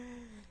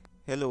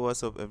Hello,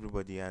 what's up,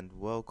 everybody, and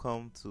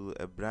welcome to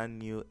a brand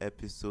new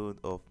episode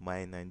of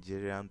my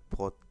Nigerian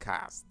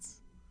podcast.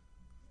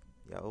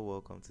 You're all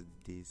welcome to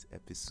today's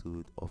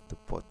episode of the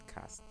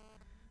podcast.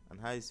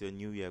 And how is your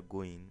new year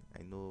going?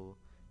 I know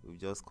we've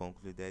just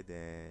concluded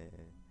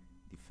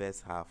the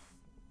first half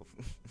of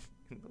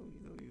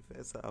the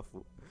first half.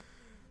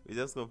 We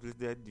just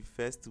completed the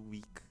first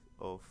week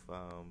of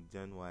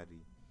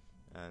January,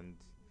 and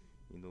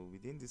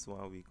within this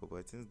 1 week,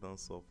 about things don't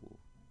suffer.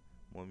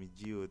 Mommy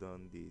Gio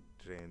done the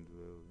trend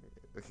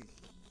well.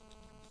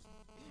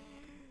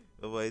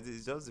 No, but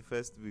it's just the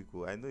first week.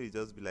 Oh. I know it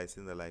just be like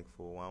saying that like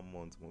for 1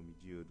 month Mommy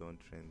Gio don't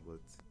trend,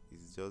 but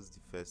it's just the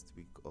first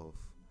week of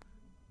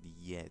the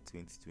year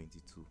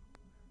 2022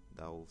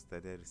 that we've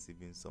started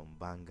receiving some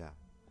banger.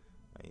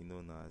 And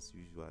now as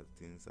usual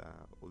things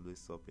are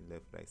always up in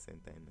left, right,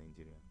 center in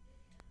Nigeria.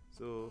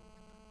 So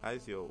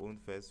how's your own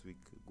first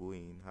week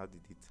going? How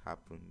did it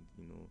happen?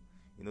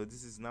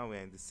 This is now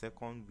we're in the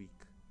second week,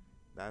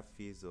 that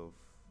phase of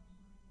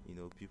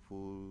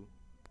people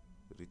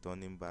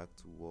returning back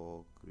to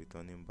work,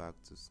 returning back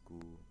to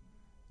school,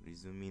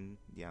 resuming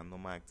their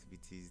normal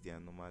activities, their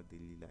normal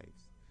daily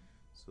lives.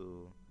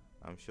 So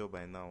I'm sure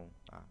by now,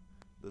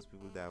 those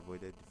people that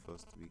avoided the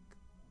first week,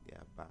 they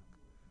are back.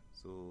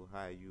 So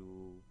how are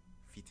you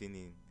fitting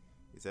in?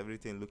 Is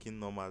everything looking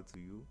normal to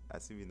you,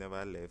 as if you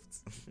never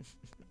left?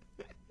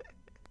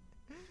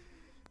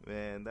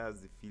 Man,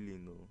 that's the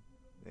feeling, no.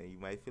 You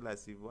might feel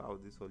as if, wow,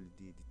 this holiday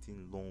the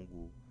thing long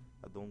go.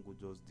 I don't go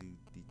just the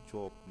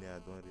chop, I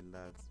don't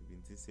relax. You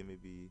been say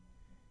maybe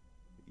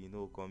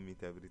come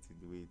meet everything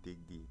the way you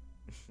take day.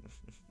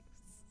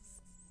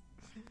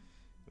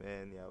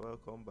 Man, yeah,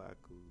 welcome back,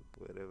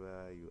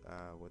 wherever you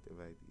are,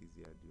 whatever it is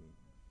you are doing.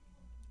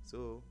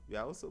 So we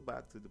are also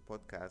back to the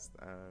podcast,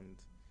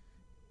 and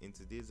in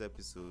today's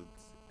episode,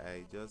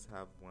 I just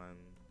have one.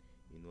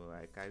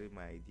 I carry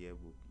my idea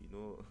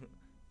book.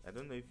 I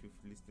don't know if you've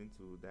listened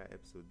to that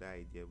episode, that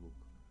idea book.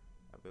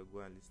 I better go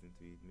and listen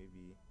to it.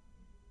 Maybe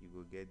you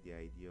will get the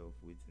idea of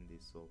waiting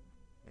this up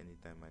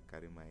anytime I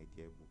carry my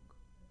idea book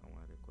and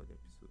one record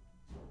episode.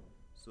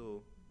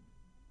 So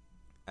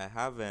I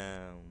have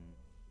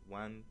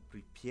one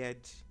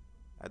prepared.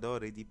 I don't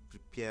already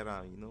prepare.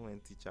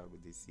 When teacher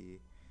would they say,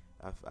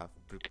 I've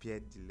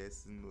prepared the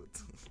lesson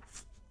note.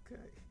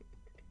 Okay.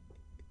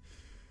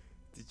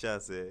 Teacher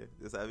said,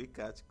 "Just have we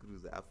catch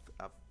cruise.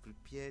 I've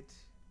prepared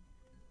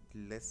the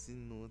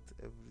lesson note,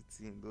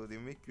 everything. Though they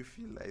make you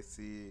feel like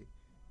say,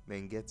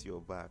 then get your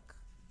back,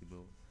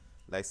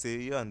 like say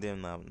you and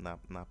them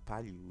na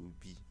pally will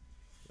be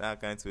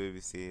that kind of way we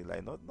say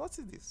like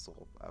nothing is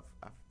solved.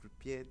 I've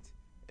prepared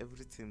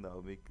everything that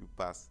will make you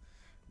pass.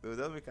 They'll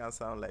just make it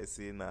sound like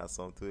saying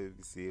something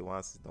we say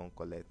once you don't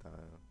collect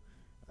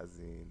as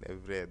in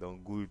every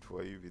don't good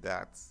for you with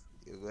that.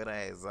 You go to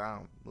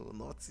exam, no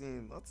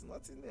nothing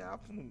they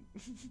happen.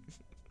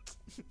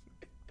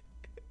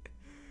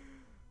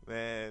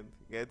 Man,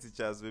 get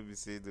teachers maybe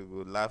say they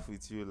go laugh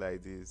with you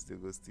like this, they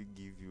go still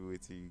give you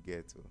what you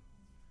get. Oh.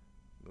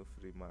 No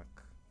free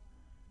mark.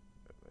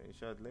 In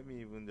short, let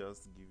me even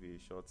just give you a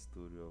short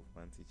story of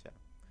one teacher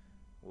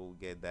who will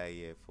get that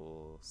year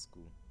for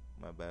school.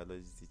 My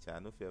biology teacher. I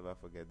don't know if you ever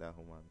forget that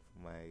woman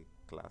for my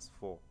class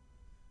 4.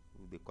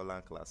 They call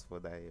her class 4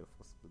 that year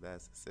for school.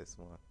 That's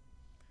SS1.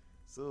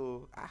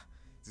 So,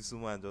 this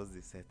woman just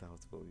they set out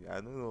for me. I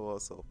don't know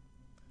what's up.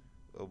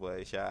 Oh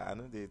boy, I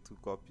know they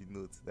took copy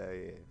notes that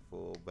year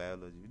for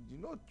biology. You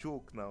know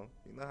choke now.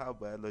 You know how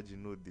biology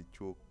know they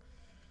choke.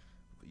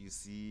 You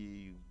see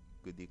you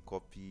go they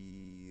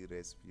copy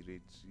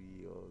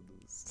respiratory all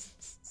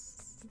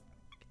those.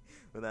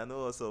 But I know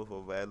also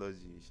for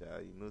biology, see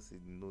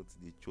the notes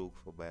they choke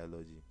for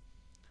biology.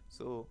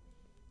 So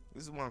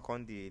this one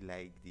can dey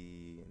like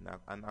the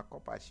and a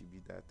copper she be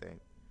that time.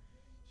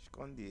 She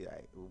can dey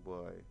like, oh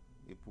boy,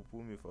 they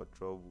put me for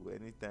trouble.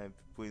 Anytime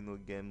people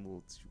get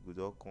notes, she could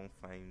all come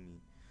find me.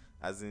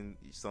 As in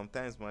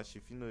sometimes man, she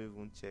fit no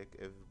even check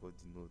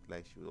everybody note,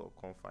 like she will all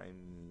come find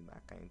me,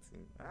 that kind of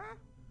thing.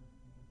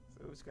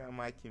 So which kind of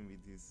marking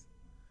with this?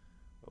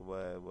 Oh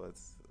boy, but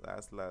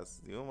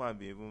last, the woman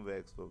be even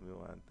vexed for me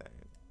one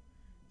time.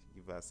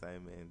 She give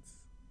assignments,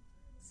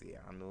 say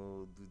I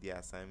no do the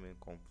assignment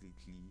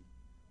completely.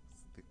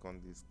 Take on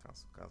this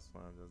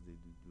cancel and just they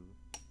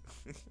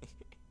do.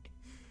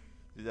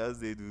 She just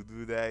they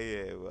do that,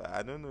 yeah. But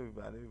I don't know if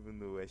I don't even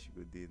know where she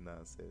go date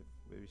now, self.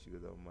 Maybe she go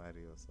down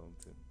marry or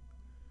something.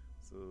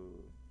 So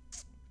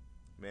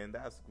man,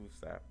 that's cool,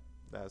 sir.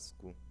 That's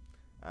cool.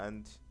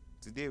 And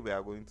today we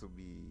are going to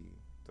be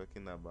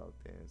talking about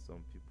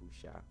some people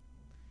share.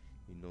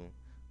 You know,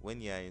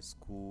 when you are in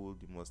school,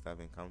 you must have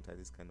encountered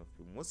this kind of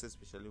people. Most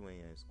especially when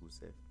you're in school,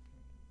 self.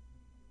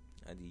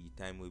 At the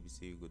time where we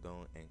say you go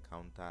down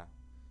encounter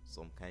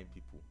some kind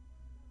people.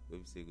 Where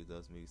we say you go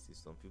just maybe see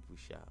some people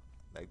share.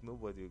 Like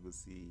nobody will go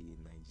see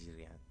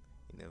Nigerian.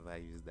 He never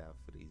use that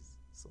phrase.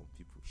 Some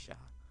people share.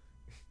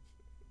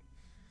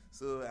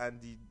 So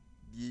and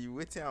the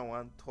waiting I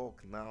want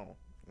talk now.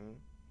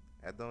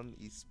 I don't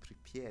is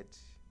prepared.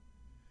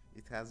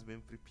 It has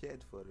been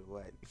prepared for a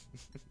while.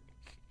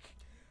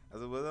 As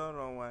So we don't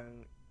run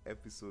one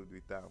episode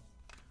with them,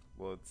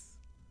 but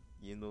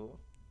you know,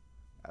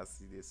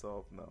 as they saw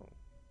up now,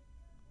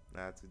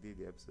 today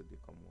the episode they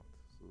come out.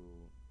 So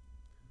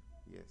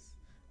yes,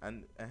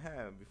 and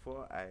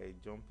before I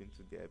jump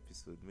into the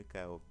episode, make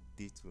I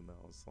update you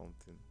now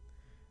something.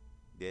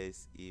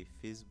 There's a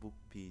Facebook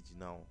page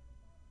now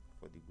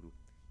for the group.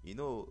 You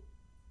know,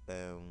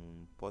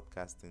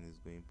 podcasting is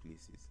going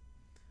places,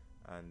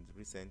 and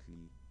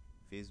recently,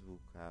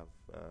 Facebook have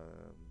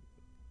um,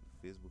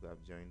 Facebook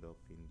have joined up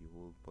in the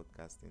whole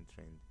podcasting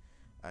trend,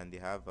 and they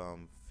have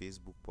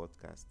Facebook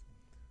podcast.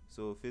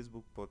 So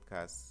Facebook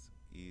podcast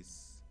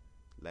is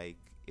like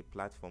a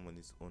platform on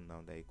its own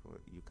now that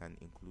you can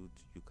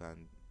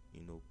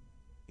you know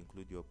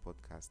include your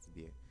podcast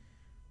there.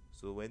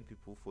 So when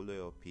people follow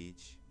your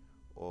page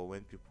or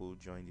when people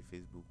join the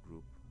Facebook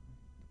group,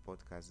 the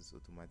podcast is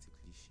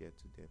automatically shared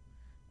to them,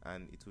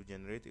 and it will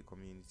generate a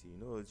community. You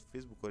know,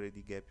 Facebook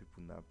already get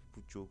people now.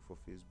 People joke for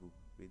Facebook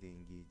where they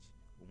engage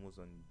almost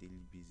on a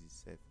daily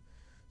basis. Sef.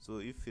 So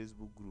if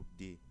Facebook group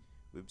day,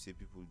 website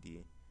people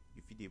day,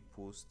 if they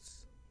post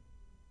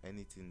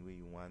anything where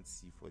you want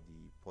see for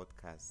the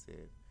podcast,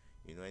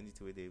 anything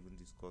where they even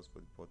discuss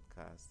for the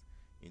podcast,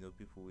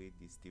 people where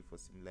they stay for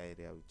similar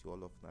area with you,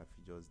 all of now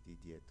just did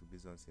there to be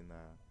something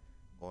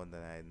all the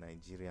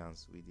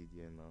Nigerians we did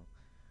there now.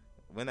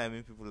 When I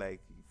mean people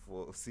like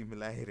for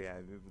similar area,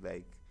 I mean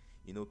like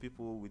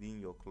people within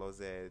your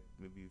closet,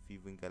 maybe if you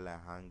even get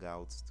like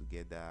hangouts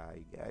together,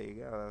 you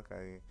get all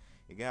kind,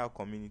 you get our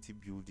community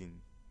building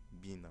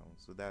be now.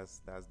 So that's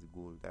the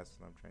goal. That's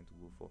what I'm trying to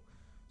go for.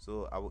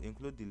 So I will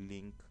include the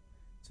link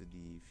to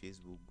the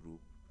Facebook group.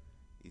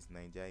 It's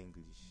Niger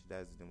English.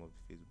 That's the name of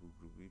the Facebook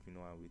group. If you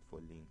know I wait for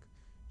link,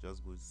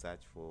 just go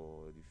search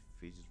for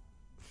the Facebook.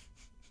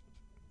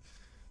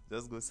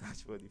 Just go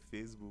search for the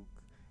Facebook.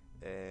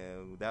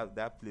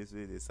 That place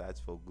where they search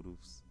for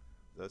groups.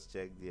 Just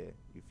check there.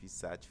 If you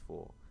search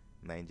for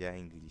Niger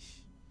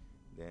English,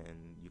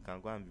 then you can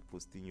go and be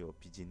posting your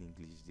pidgin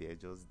English there.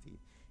 Just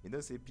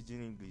the say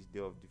pidgin English they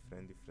of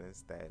different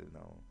style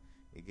now.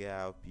 You get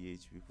how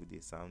PH people they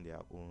sound their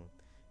own.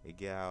 You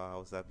get how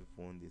Hausa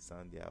people own they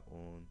sound their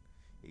own.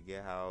 You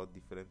get how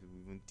different people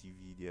even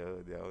TV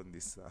their own they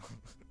sound.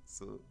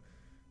 So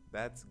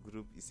that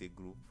group is a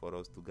group for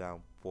us to go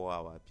and pour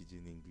our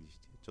pidgin English.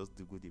 Just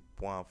to go the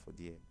point for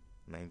the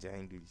Niger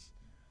English.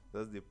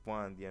 Just the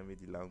point there make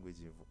the language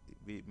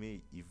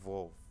may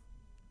evolve.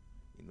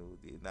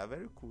 They're a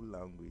very cool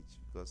language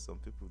because some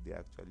people they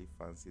actually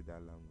fancy that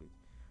language.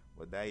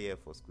 But that year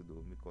for school they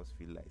will make us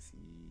feel like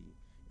see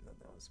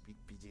they will speak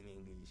pidgin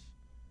English.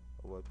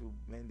 But people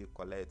when they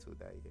collect to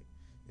that year.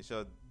 In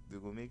short, they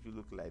will make you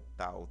look like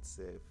tout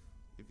self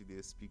if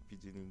they speak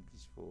pidgin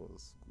English for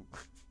school.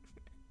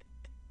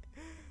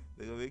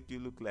 They will make you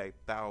look like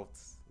tout.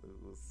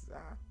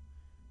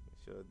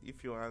 Sure.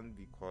 If you want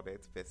the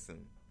correct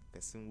person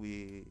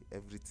with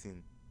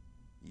everything,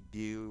 it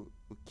deal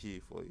okay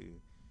for you.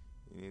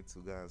 You need to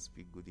go and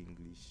speak good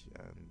English,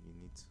 and you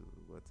need to.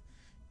 But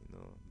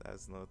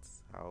that's not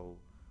how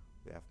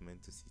we have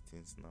meant to see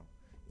things now.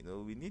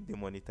 We need to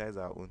monetize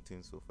our own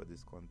things so for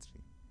this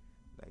country.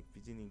 Like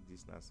pidgin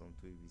English now,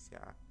 something we say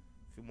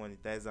if you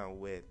monetize and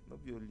well,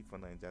 not be only for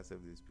Nigeria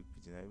self they speak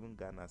pidgin, even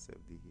Ghana self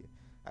they hear.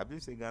 I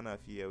believe say Ghana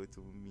if you hear with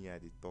me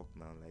at the talk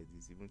now like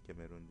this, even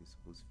Cameroon they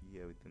supposed to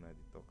hear everything at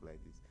the talk like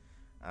this.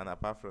 And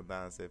apart from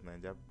that self,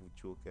 Nigeria people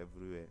choke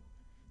everywhere.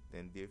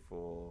 Then they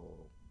for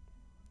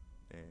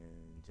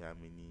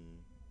Germany,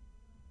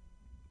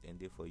 then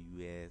they for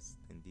US,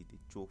 then they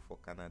choke for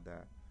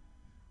Canada.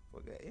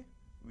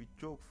 We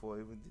choke for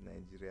even the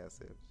Nigeria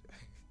self.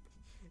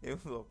 Even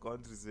for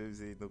countries where we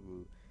say no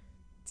go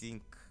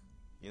think,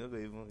 go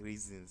even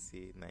reason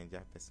say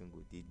Niger person go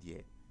dey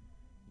there.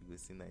 You go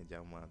see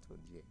Niger man for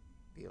there.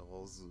 They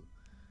hustle.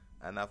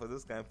 And now for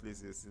those kind of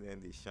places you see them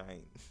they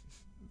shine.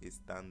 They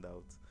stand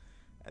out.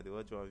 I did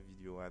watch one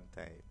video one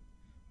time.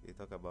 They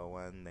talk about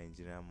one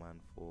Nigerian man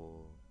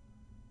for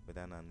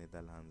whether in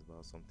Netherlands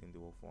about something they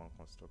work for one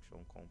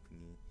construction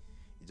company.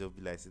 It just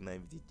be like saying now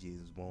the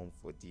James Bond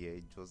for there,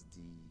 just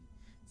the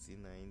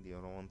seeing in the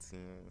run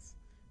things.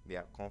 They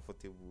are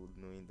comfortable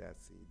knowing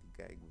that say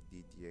the guy go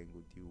did there and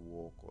go do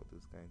work or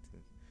those kind of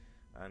things.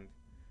 And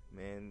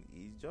man,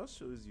 it just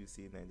shows you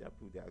say Nigeria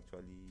people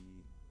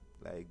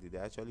they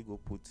actually go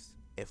put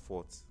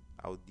effort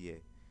out there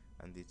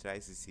and they try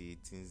to say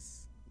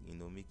things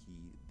make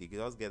it they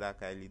just get that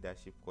kind of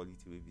leadership quality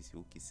where we say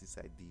okay since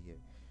I did here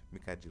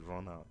make I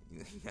run out.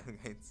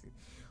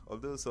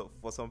 Although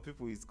for some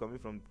people it's coming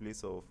from the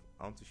place of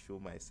I want to show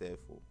myself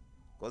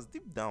because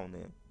deep down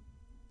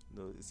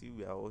you see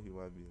we are all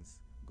human beings.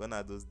 Gone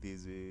are those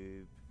days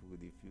where people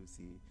they feel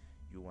say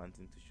you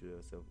wanting to show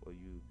yourself or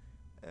you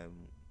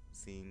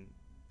saying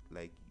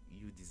like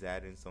you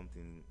desiring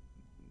something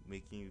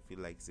making you feel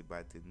like it's a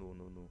bad thing. No.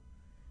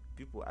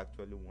 People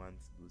actually want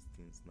those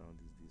things now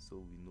these days. So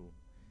we know.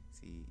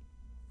 See,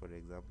 for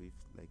example, if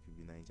like you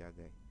be Niger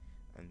guy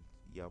and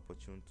you're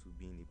opportune to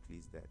be in a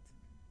place that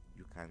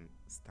you can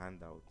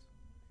stand out,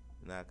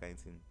 that kind of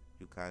thing.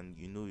 You can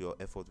your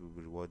effort will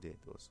be rewarded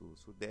also.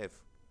 So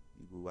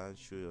you go want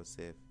show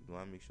yourself, you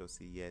want make sure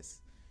say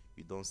yes,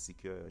 you don't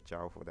secure your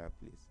child for that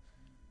place.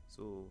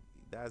 So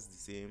that's the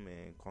same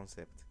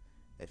concept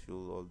I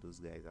feel all those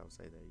guys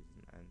outside are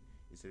using, and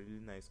it's a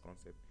really nice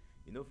concept.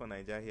 For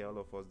Nigeria here, all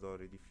of us don't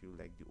already feel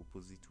like the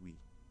opposite way.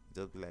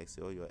 Just be like,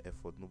 say all your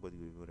effort, nobody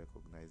will even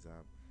recognize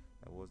them.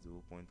 Like, what's the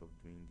whole point of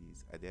doing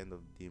this? At the end of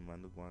the day,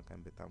 man, no one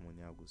can better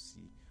money I go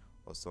see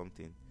or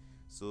something.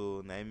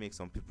 So now it makes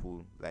some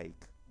people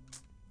like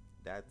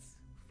that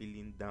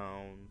feeling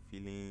down,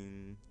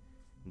 feeling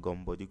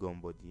gum body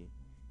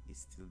is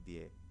still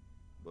there.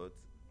 But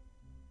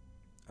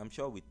I'm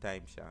sure with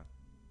time,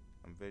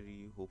 I'm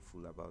very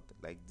hopeful about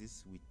like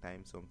this with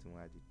time, something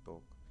where I did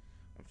talk.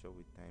 I'm sure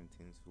with time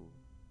things will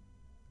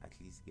at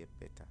least get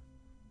better.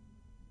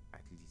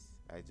 At least.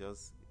 I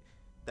just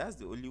That's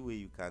the only way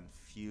you can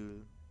feel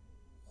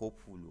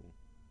hopeful.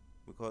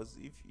 Because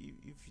if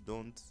you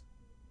don't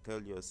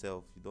tell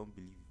yourself, you don't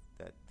believe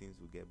that things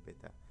will get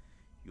better,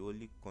 you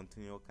only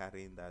continue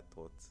carrying that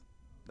thought,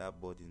 that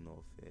burden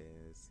of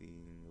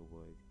saying, oh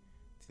boy,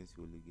 things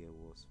will only get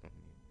worse from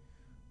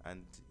here.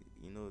 And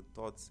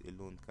thoughts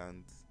alone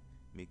can't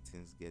make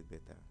things get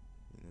better.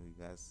 You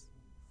guys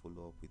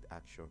follow up with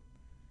action.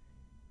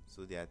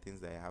 So there are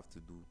things that you have to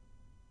do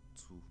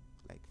too,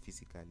 like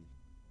physically,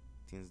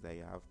 things that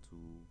you have to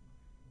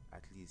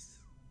at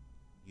least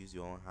use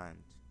your own hand,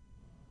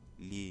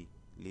 lay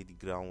the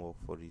groundwork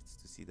for it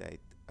to see that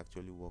it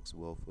actually works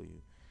well for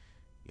you.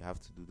 You have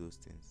to do those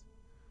things.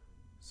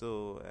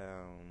 So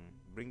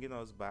bringing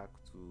us back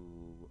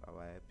to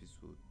our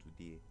episode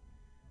today.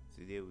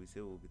 Today we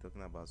say we'll be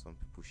talking about some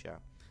people share,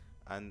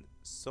 and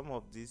some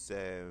of these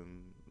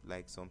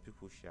like some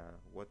people share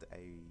what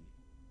I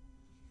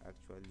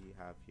actually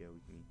have here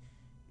with me.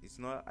 It's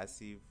not as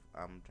if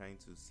I'm trying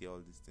to see all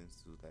these things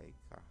to like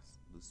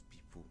those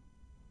people,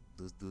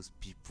 those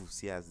people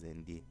see as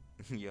then they.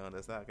 You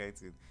understand? Kind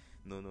of.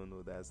 No,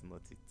 that's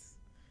not it.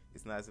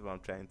 It's not as if I'm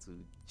trying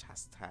to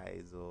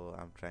chastise or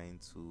I'm trying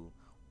to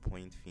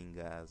point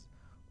fingers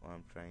or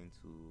I'm trying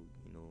to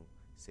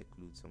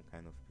seclude some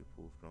kind of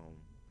people from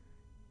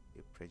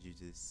a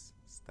prejudice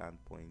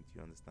standpoint.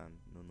 You understand?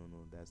 No,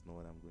 that's not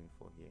what I'm going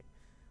for here.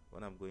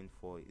 What I'm going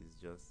for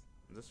is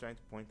I'm just trying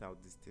to point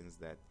out these things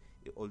that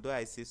although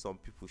I say some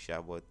people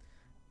share, but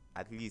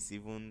at least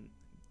even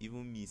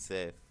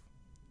myself,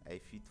 I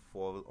fit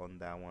fall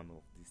under one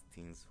of these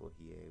things for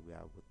here where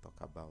I will talk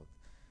about.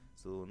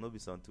 So no be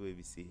something where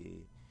we say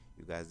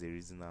you guys the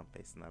reason I'm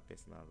personal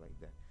like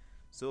that.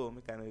 So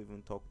make I not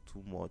even talk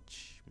too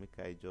much. Make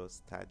I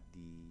just start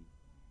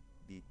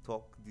the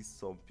talk this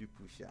some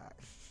people share.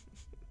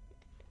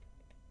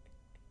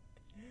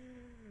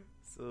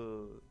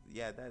 So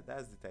yeah,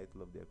 that's the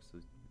title of the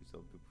episode.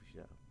 Some people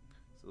share.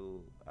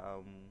 So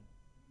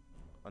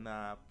on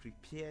our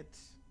prepared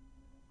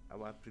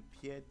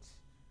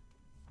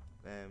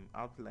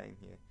outline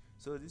here.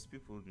 So these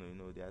people,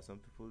 there are some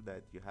people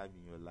that you have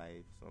in your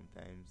life.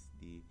 Sometimes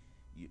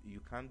you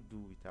can't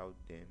do without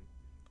them,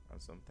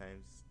 and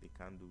sometimes they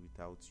can't do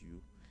without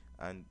you.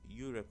 And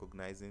you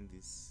recognizing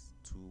these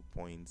 2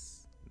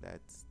 points,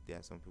 that there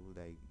are some people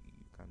that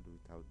you can't do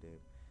without them,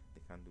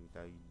 they can't do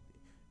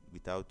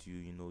without you.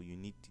 You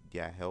need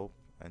their help,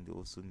 and they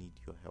also need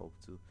your help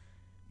too.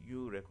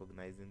 You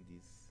recognizing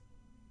this,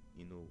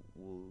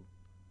 will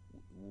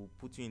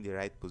put you in the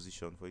right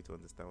position for you to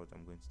understand what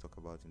I'm going to talk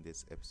about in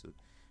this episode.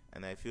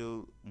 And I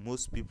feel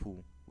most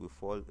people will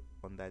fall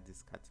under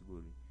this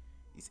category.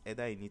 It's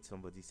either you need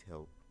somebody's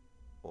help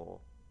or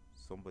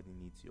somebody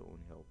needs your own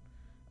help.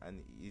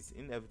 And it's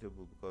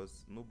inevitable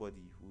because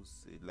nobody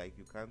who's like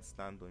you can't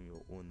stand on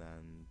your own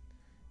and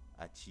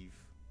achieve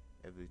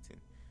everything.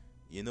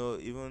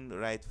 Even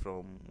right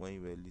from when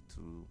you were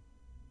little,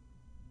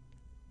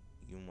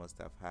 you must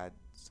have had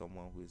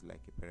someone who is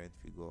like a parent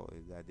figure or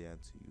a guardian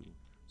to you.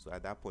 So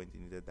at that point, you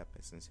needed that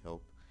person's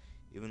help.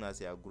 Even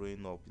as you are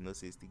growing up,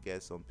 so you still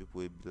get some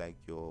people will be like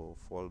your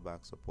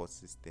fallback support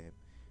system.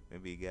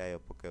 Maybe you get your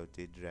pocket will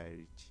take dry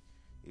rich.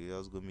 You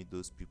just go meet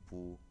those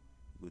people,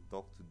 you go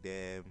talk to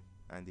them,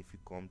 and if you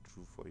come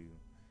through for you,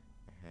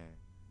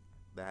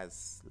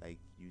 that's like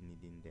you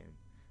needing them.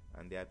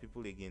 And there are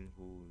people again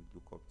who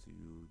look up to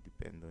you,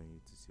 depend on you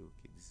to say,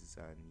 okay, this is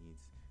our needs,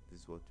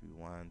 this is what we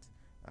want,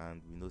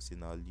 and we know say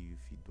now you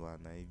if you do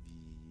an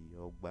IV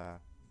Ogba,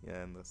 you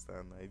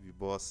understand, IV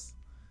boss.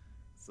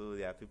 So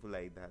there are people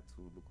like that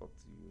who look up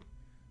to you.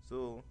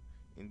 So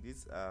in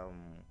this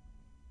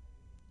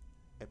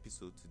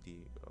episode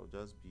today, I'll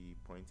just be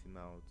pointing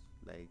out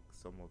like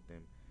some of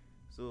them.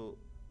 So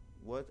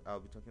what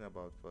I'll be talking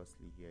about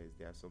firstly here is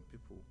there are some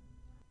people.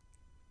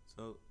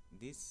 So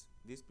these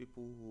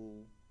people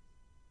who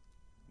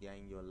they are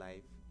in your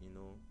life,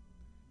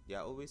 they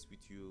are always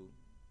with you.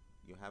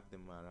 You have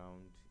them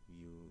around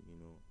you.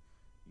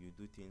 You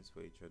do things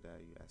for each other.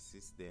 You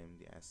assist them.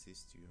 They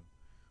assist you.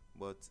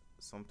 But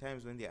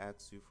sometimes when they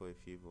ask you for a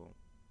favor,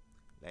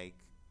 like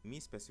me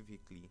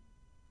specifically,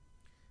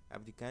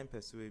 I'm the kind of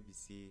person where we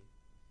say,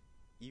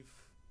 if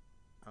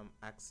I'm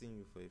asking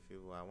you for a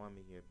favor, I want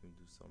me help me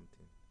do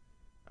something.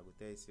 I will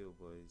tell you, say, oh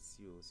boy,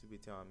 see what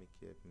I make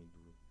you help me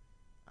do.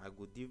 I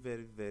go dey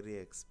very very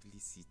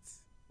explicit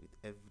with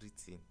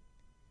everything.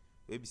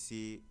 Wey be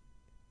say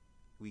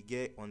we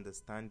get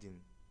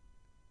understanding.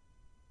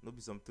 No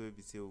be something wey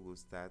be say we go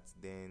start,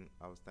 then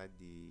I will start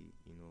the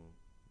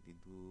they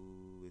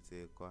do wetin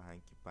they call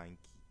hanky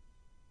panky.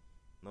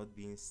 Not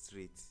being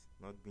straight,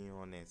 not being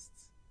honest.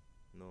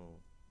 No,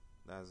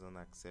 that's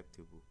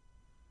unacceptable.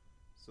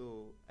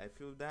 So I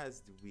feel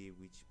that's the way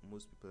which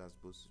most people are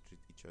supposed to treat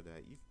each other.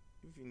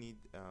 If you need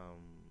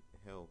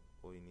help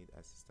or you need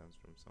assistance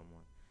from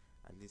someone,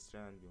 at least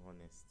try and be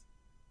honest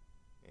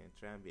and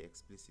try and be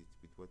explicit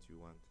with what you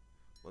want.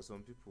 But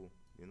some people,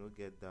 they don't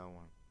get that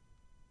one.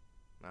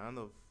 Now one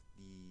of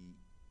the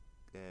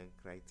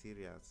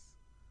criterias,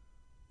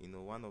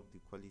 one of the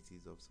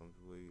qualities of some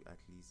people, at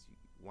least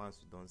once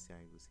you don't see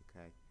and you go say,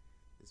 Kai,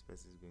 this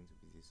person is going to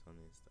be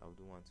dishonest, I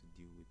wouldn't want to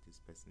deal with this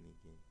person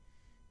again.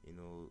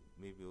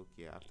 Maybe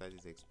okay, after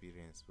this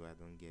experience where I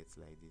don't get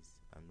like this,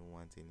 I don't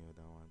want any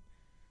other one.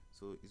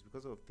 So it's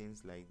because of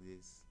things like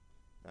this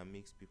that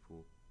makes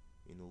people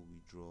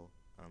withdraw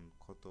and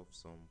cut off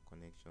some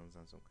connections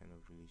and some kind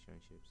of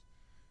relationships.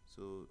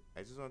 So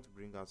I just want to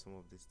bring out some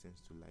of these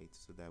things to light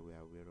so that we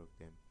are aware of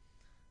them.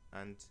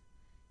 And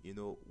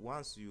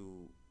once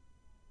you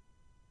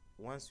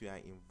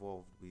are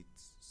involved with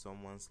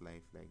someone's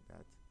life like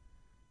that,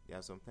 there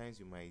are sometimes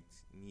you might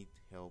need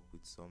help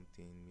with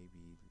something,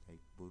 maybe like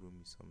borrow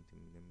me something,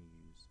 let me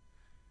use.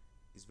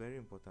 It's very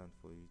important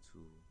for you to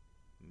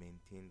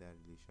maintain that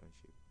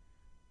relationship.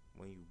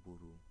 When you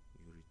borrow,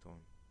 you return.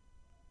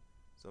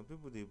 Some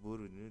people, they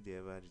borrow, they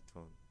ever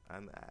return,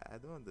 and I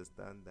don't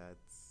understand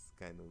that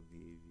kind of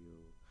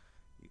behavior.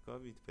 You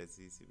come with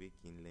person, say make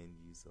him lend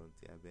you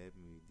something, I help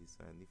me with this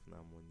one. If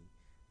na money,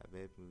 I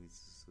help me with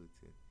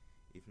something.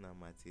 If na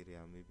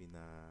material, maybe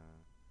na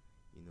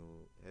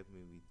help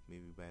me with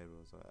maybe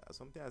biros or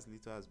something as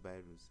little as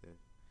biros.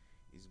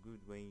 It's good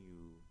when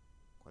you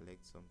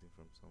collect something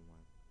from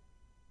someone,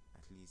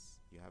 at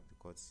least you have the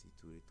courtesy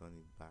to return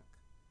it back.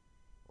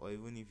 Or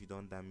even if you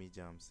don't damage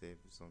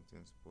yourself, if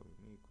something spoil,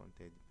 you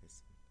contact the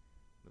person.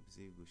 No be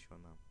say you go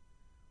shun am.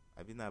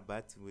 I been a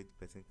bad thing with the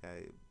person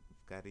carry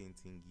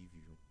anything give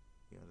you.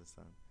 You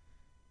understand?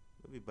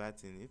 No be bad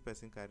thing. If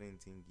person carry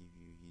anything give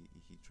you,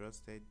 he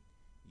trusted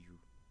you.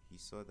 He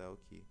saw that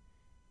okay,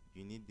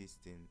 you need this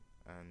thing,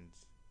 and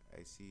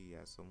I see you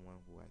as someone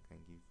who I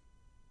can give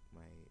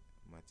my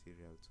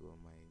material to or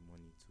my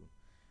money to,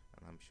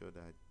 and I'm sure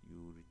that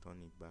you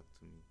return it back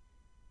to me.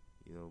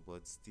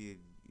 But still,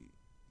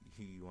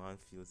 you want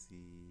feel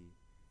see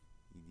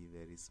you did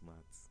very smart.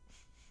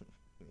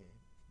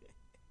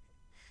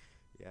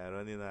 Yeah,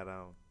 running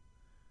around.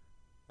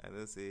 I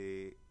know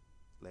say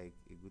like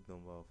a good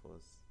number of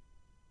us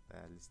that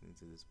are listening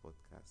to this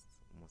podcast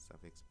must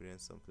have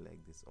experienced something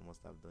like this or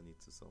must have done it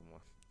to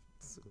someone.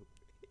 So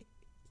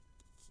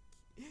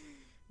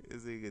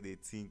it's like they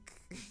think.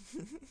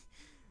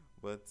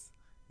 But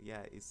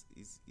yeah, it's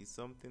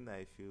something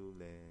I feel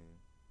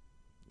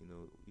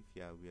if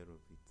you are aware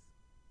of it,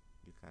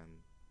 you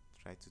can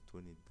try to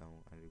tone it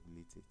down and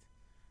regulate it.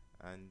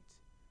 And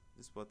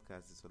this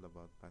podcast is all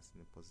about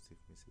passing a positive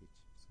message.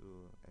 So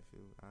I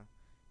feel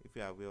if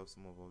we are aware of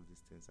some of all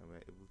these things and we're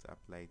able to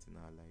apply it in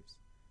our lives,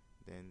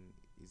 then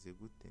it's a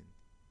good thing.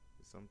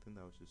 It's something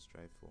that we should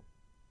strive for.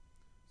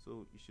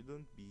 So you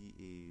shouldn't be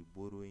a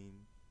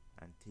borrowing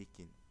and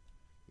taking.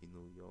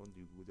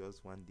 You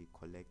just want to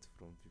collect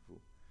from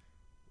people,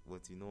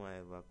 but you know I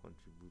ever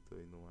contribute or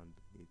you know one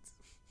donate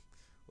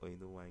or you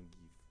know one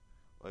give.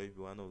 Or if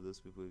you're one of those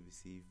people you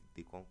see if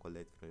they can't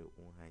collect from your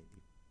own hand,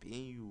 they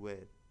pain you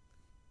well.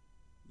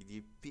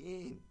 They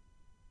pain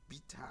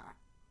bitter.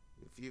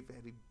 You feel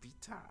very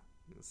bitter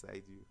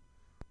inside you.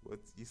 But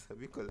you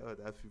sabi collect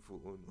other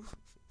people own.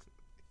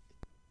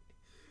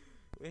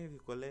 When you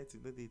collect,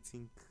 they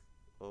think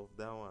of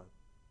that one.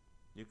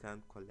 You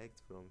can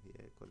collect from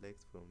here,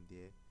 collect from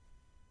there.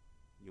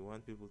 You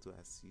want people to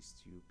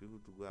assist you, people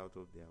to go out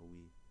of their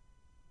way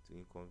to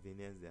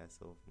inconvenience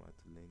themselves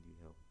to lend you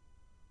help.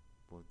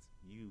 But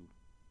you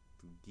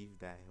to give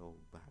that help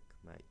back,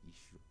 not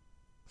issue.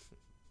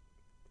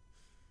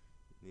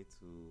 You need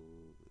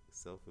to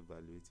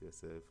self-evaluate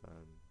yourself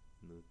and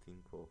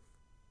think of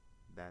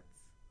that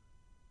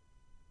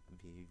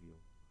behavior.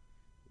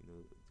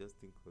 Just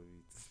think of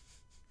it.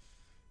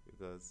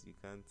 Because you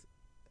can't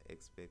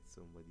expect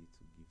somebody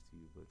to give to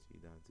you but you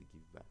don't have to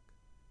give back.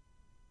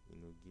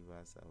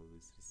 Givers are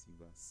always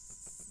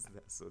receivers.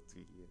 That's what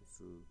we hear.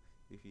 So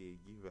if you're a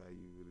giver,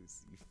 you will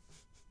receive.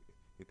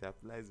 It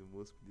applies in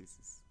most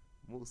places.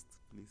 Most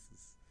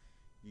places.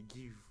 You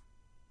give,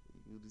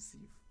 you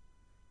receive.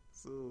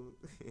 So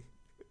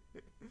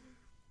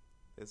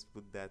let's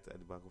put that at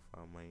the back of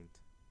our mind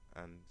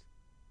and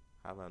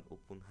have an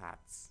open heart.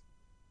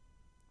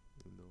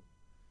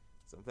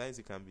 Sometimes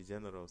you can be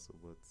generous,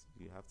 but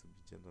you have to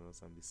be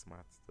generous and be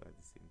smart too at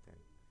the same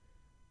time.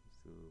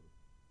 So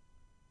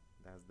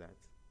that's that.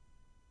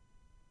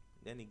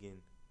 Then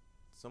again,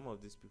 some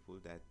of these people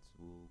that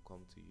will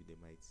come to you, they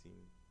might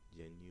seem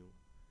genuine.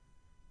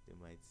 They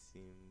might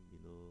seem,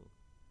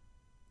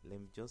 let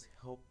me just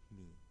help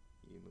me.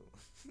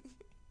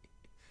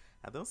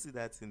 I don't see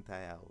that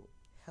entire.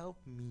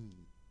 Help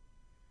me,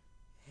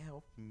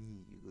 help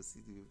me. You go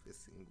see the way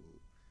person go.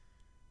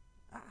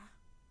 Ah,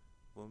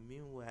 but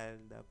meanwhile,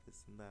 that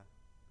person that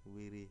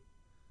weary,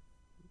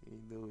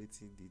 you know what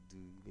they do.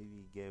 Maybe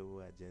you get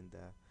your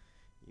agenda.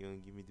 You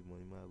don't give me the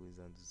money, I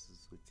go and do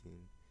so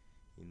thing.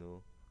 You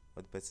know,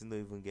 but the person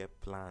don't even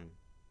get plan.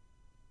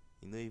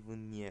 He not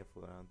even near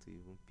for around to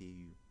even pay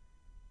you,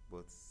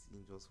 but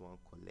he just want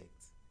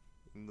collect.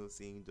 You know,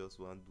 saying just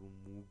want do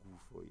mugu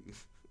for you.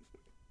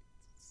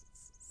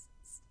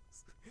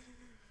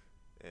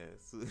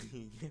 So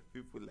you get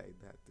people like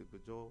that. They go,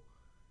 Joe,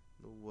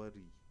 no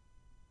worry.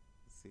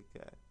 Sick.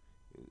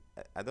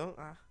 I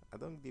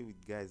don't deal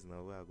with guys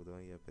now where I go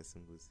down here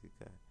person go sick.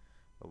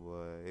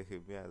 But if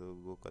me I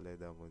don't go collect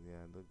that money,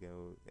 I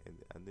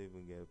don't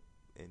even get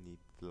any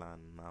plan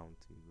now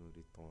to even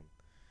return.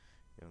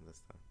 You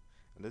understand?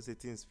 I know say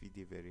things fit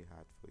dey very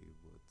hard for you,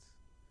 but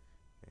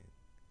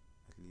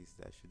at least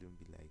that shouldn't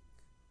be like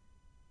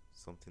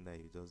something that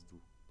you just do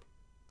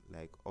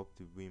like up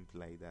the whim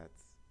like that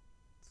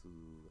to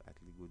at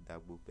least go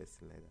dagbo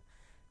person like that.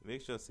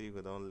 Make sure say you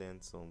go don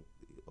learn some,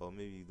 or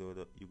maybe you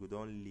go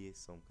don lay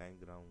some kind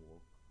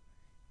groundwork.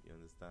 You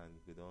understand?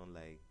 You go don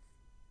like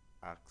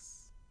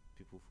ask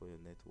people for your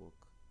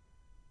network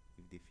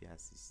if they fit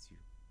assist you.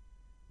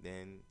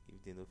 Then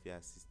if they no fit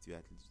assist you,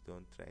 at least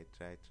don't try.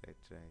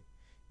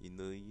 You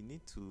know, you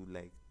need to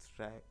like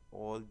try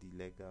all the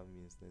legal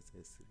means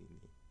necessary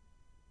to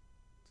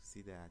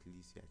see that at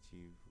least you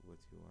achieve what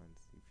you want.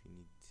 If you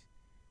need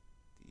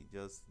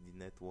just the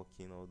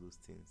networking, all those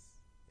things,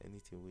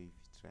 anything way if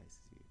you try,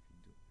 see if you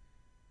do,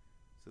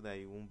 so that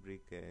you won't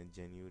break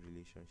genuine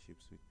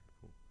relationships with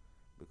people,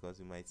 because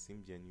it might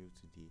seem genuine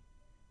today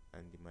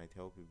and it might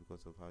help you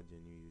because of how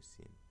genuine you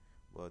seem,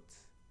 but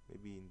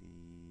maybe in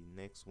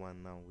the next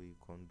one now we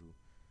can't do,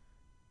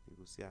 you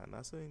go say, and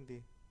also in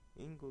the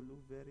him go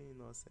look very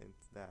innocent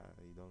that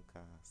you don't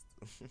cast.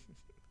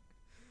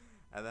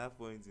 At that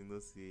point, you know,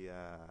 see,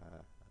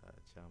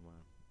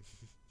 chairman.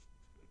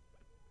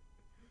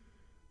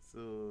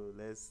 So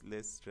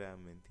let's try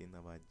and maintain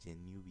our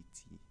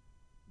genuity.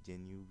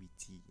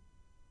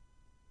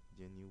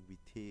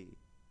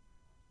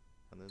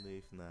 I don't know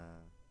if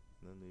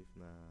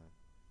na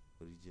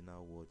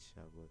original word,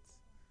 but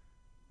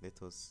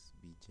let us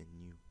be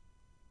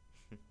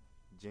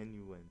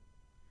genuine.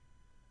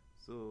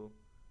 So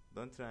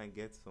don't try and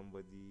get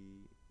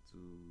somebody to,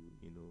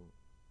 you know,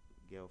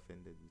 get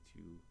offended with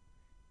you.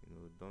 You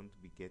know, don't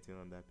be getting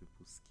under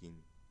people's skin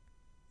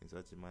in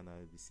such a manner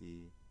where we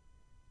say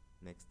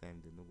next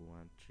time they no go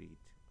want trade,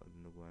 or they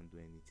no go want do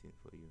anything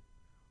for you,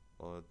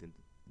 or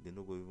they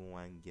no go even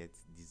want get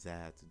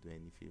desire to do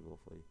any favor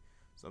for you.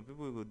 Some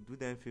people will do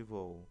them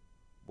favor,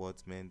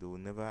 but man, they will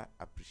never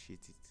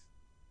appreciate it.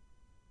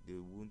 They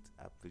won't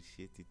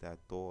appreciate it at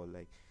all.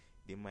 Like,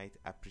 they might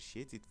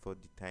appreciate it for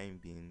the time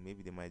being.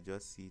 Maybe they might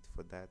just see it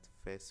for that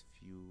first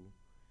few,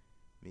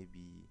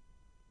 maybe,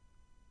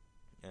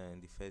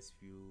 and the first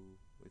few,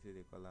 what do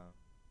they call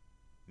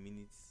it,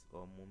 minutes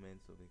or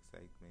moments of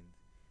excitement.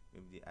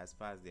 Maybe as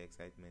far as the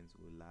excitement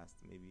will last.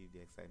 Maybe if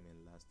the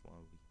excitement lasts 1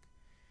 week.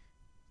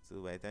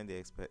 So by the time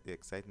the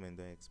excitement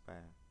don't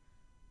expire,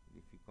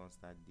 if you can't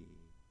start,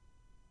 they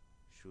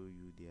show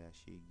you their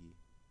shaggy,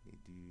 they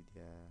do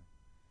their,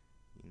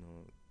 you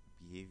know,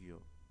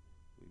 behavior,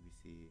 where we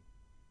say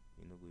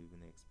you know go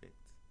even expect.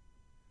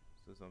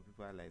 So some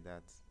people are like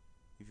that.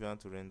 If you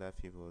want to render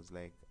favors,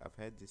 like I've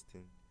heard this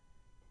thing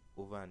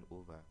over and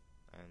over,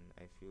 and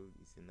I feel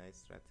it's a nice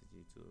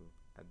strategy to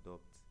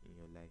adopt in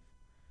your life,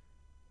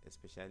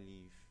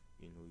 especially if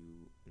you know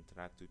you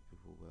interact with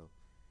people well.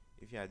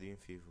 If you are doing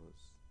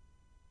favors,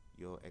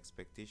 your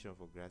expectation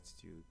for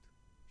gratitude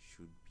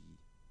should be,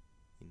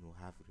 you know,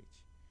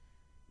 average.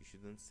 You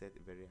shouldn't set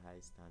a very high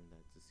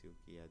standard to say,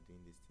 okay, you're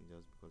doing this thing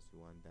just because you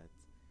want that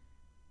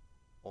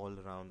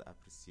all-round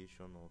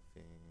appreciation of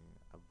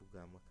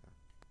Abugamaka.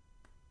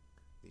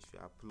 They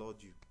should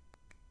applaud you.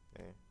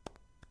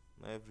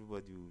 Not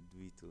everybody will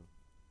do it.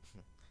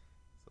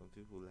 Some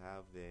people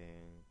have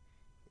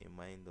a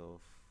mind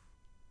of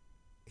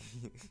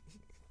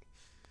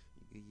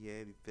you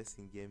hear the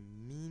person get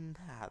mean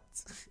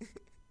heart.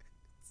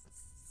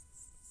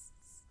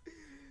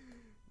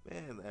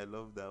 Man, I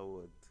love that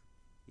word.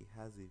 He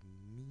has a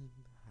mean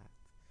heart.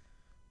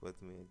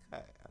 But man,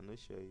 I'm not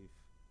sure if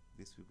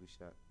these people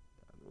shall.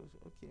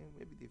 Okay,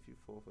 maybe they feel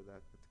fall for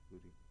that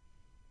category.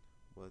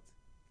 But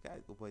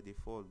guys, but they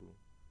fall though.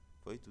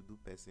 For you to do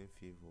person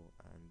favor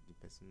and the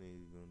person don't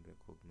even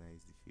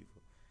recognize the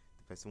favor,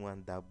 the person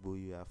want double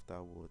you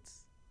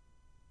afterwards.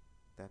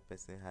 That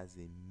person has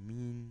a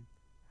mean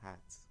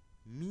heart.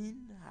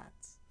 Mean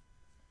heart.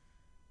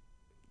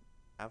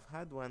 I've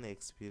had one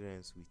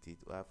experience with it,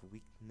 or I've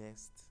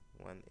witnessed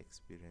one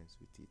experience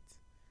with it.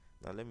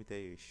 Now let me tell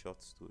you a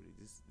short story.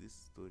 This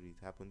story,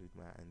 it happened with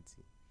my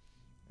auntie,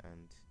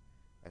 and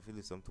I feel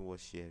it's something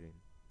worth sharing,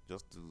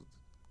 just to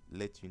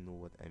let you know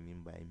what I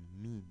mean by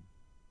mean.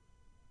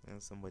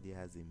 And somebody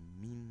has a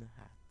mean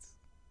heart.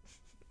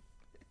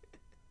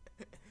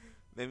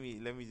 Let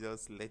me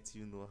just let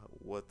you know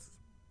what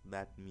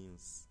that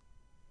means.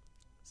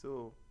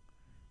 So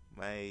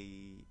my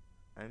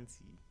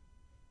auntie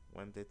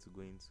wanted to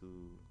go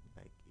into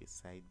like a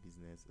side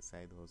business, a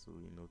side hustle,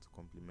 to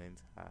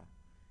complement her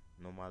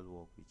normal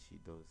work which she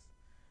does.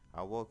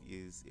 Her work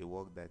is a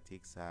work that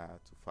takes her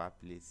to far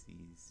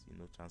places,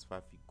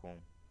 transfer fee come.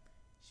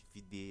 She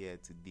fit dey here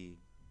today,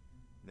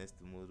 next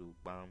tomorrow,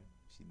 bam,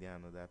 she dey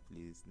another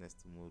place,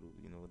 next tomorrow,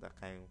 that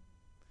kind.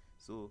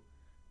 So,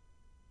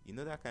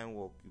 that kind of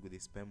work, you go dey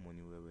spend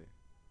money well well.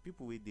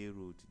 People wey dey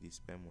road dey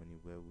spend money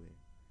well well.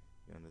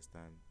 You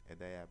understand?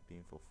 Either you are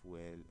paying for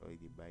fuel or you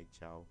dey buy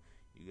chow.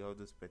 You get all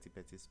those petty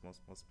petty small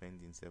small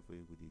spending sef wey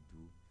you go dey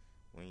do.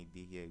 When you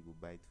dey here, you go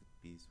buy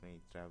toothpaste. When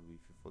you travel,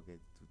 if you forget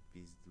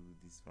toothpaste, do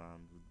this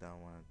one, do that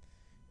one.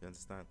 You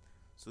understand?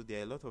 So there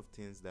are a lot of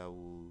things that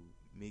will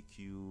make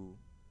you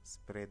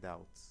spread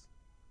out.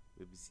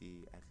 Maybe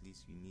say at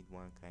least you need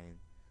one kind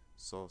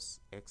source,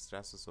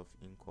 extra source of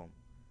income.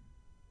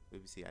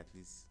 Maybe say at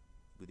least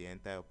go dey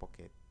enter your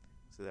pocket,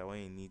 so that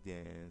when you need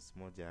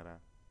small jara,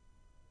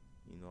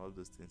 all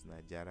those things na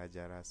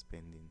jara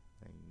spending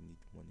that you need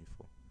money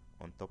for.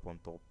 On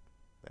top,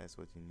 that's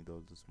what you need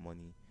all those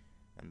money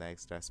and that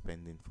extra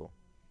spending for.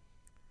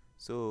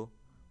 So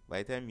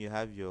by the time you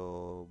have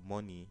your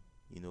money,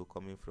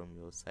 coming from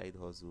your side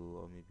hustle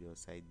or maybe your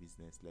side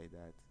business like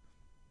that,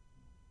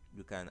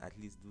 you can at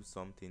least do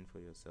something for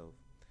yourself.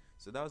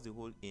 So that was the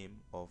whole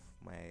aim of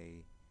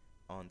my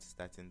aunt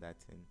starting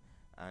that thing.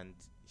 And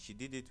she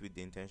did it with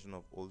the intention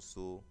of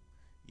also,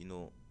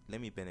 let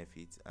me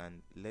benefit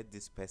and let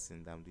this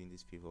person that I'm doing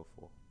this favor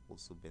for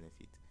also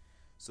benefit.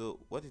 So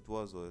what it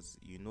was,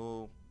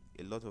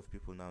 a lot of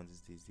people now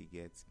these days, they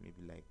get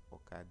maybe like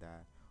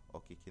Okada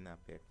or Keke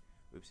Napep.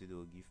 Website they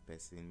will give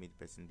person, make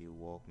the person they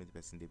work, make the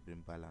person they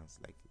bring balance.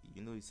 Like,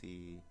 it's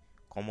a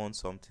common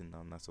something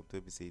now. Now some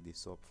people say they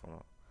sub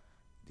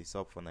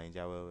for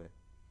Nigeria well.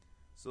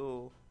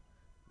 So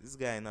this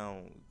guy now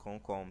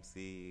come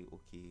say,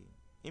 okay,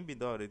 him be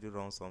don already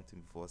run something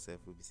before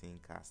self will be saying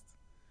cast.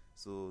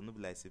 So no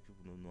be like say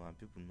people don't know, and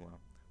people know him.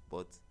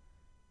 But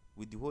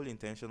with the whole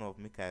intention of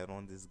make I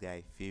run this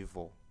guy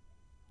favor.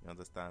 You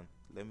understand?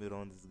 Let me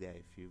run this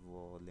guy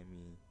favor, let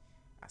me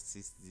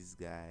assist this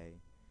guy,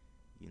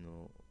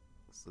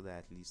 so that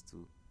at least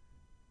to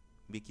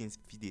make him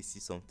feel they see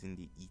something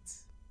they eat.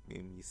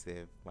 Make me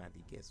self man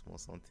they get small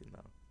something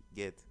now.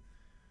 Get.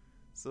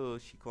 So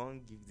she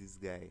can't give this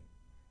guy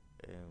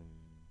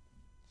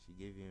she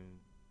gave him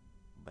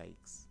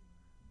bikes.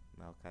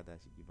 Now Okada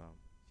she give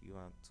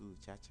him two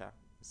cha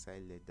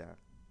inside leather.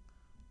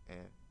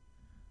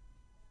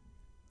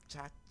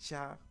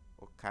 Cha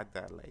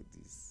Okada like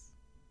this.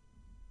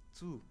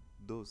 Two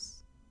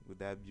those with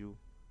that view.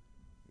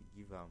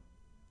 Give him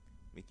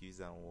make use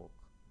and work.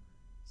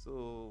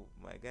 So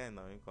my guy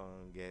now he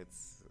can get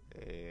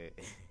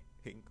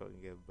he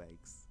can get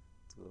bikes.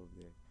 Two of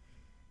them.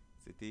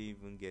 So they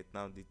even get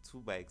now the two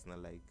bikes now,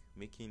 like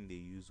making they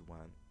use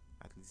one.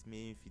 At least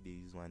maybe if they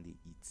use one they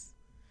eat.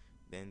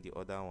 Then the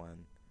other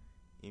one,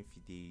 if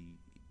they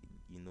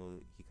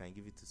he can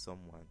give it to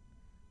someone.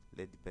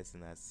 Let the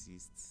person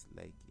assist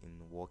like in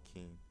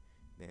working.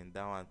 Then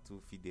that one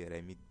too feed the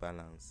remit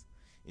balance.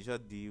 In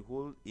short, the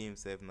whole aim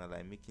self now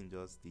like making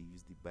just they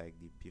use the bike,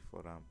 they pay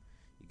for them.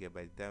 You get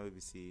by the time we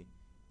say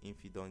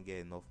if you don't get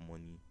enough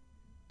money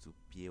to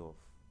pay off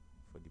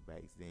for the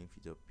bikes, then if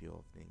you just pay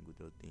off, then go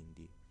just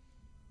day.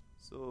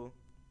 So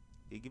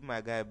they give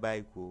my guy a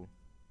bike.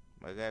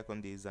 My guy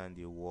come days and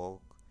they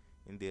walk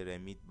in the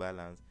remit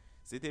balance.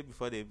 Say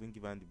before they even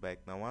give him the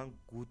bike. Now one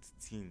good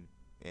thing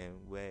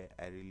where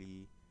I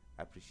really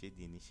appreciate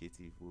the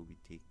initiative we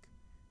take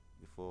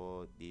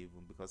before they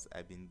even, because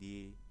I've been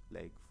there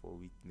like for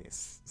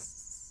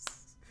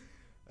witness.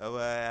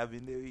 I've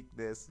been there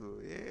witness, so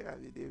yeah,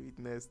 I've been there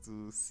witness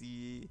to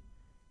see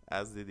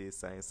as they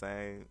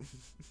sign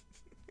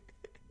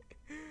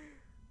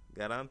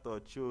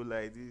guarantor show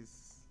like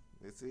this.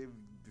 They say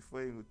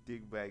before you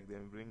take bike,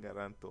 then bring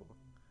guarantor.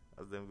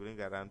 As them bring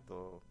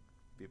guarantor,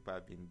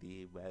 paper been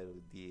there, bio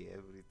there,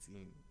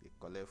 everything. They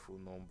collect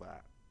phone number,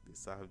 they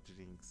serve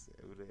drinks,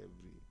 every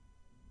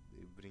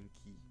they bring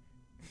key.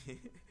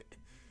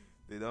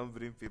 They don't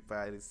bring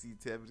paper,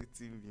 receipt,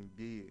 everything been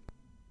there.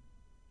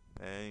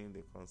 And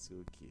they can say,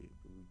 okay,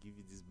 we will give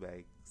you this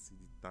bike, see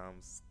the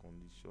terms,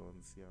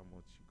 conditions, see how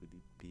much you could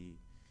pay.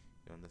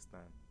 You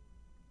understand?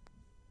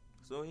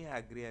 So he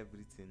agree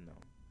everything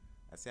now.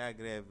 I say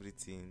agree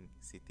everything,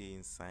 city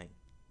in sign.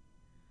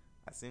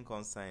 I think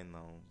on sign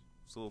now.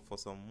 So for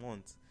some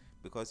months,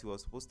 because he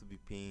was supposed to be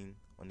paying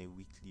on a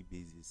weekly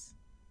basis.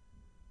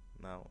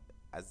 Now,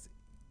 as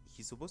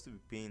he's supposed to be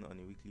paying on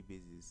a weekly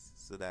basis,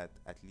 so that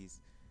at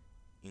least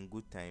in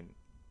good time,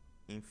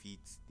 if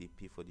they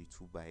pay for the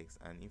two bikes,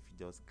 and if he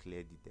just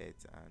clear the debt,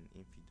 and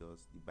if he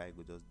just the bike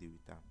will just deal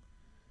with them.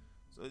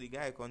 So the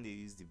guy can't they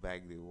use the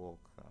bike they work.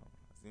 I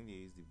think they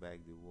use the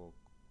bike they work.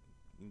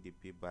 In they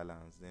pay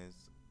balance, then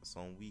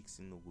some weeks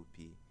he no go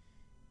pay.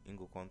 He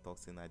go contact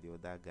saying that the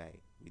other guy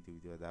with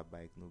the other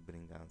bike no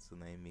bring down. So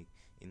now he make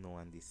no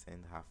one they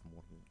send half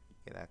money. You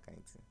get that kind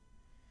of thing.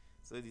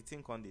 So the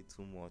thing can't they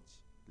too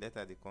much.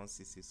 Later they come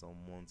see some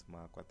months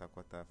ma kwata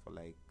for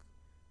like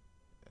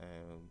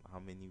how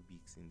many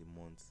weeks in the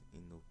month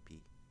in no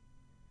pay.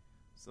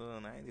 So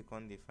now they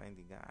come they find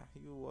the guy,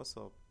 you what's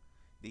up?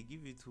 They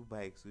give you two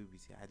bikes wey be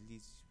say at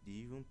least they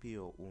even pay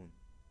your own.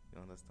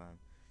 You understand?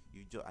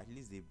 You just at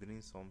least they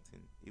bring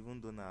something. Even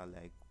though now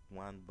like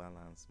one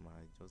balance ma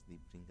just they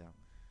bring am.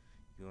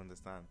 You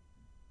understand?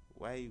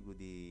 Why you go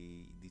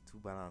the two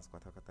balance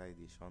kwata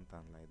they shunt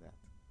am like that?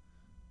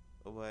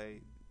 Oh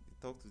boy,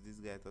 talk to this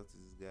guy.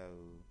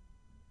 Oh,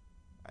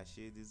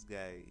 actually this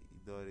guy he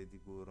don already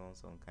go run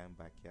some kind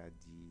backyard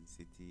the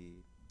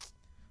city.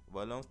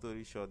 But long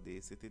story short,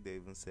 the city they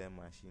even sell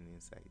machine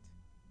inside.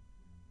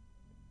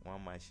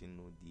 One machine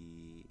no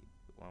the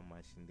one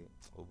machine there.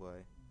 Oh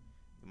boy,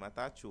 the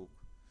matter choke.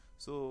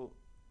 So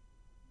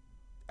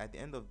at the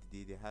end of the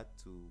day, they had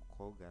to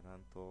call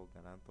guarantor.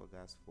 Guarantor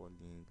gas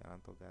falling.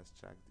 Guarantor gas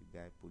track the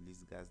guy.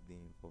 Police gas they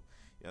involved.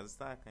 You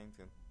understand that kind of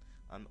thing?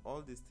 And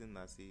all these things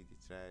I say they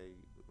try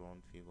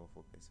run favor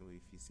for person where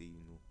if you say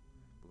you know,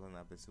 because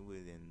na person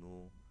where they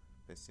know,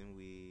 person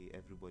where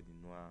everybody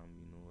know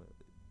you know,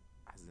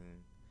 as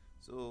in.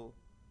 So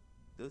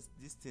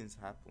these things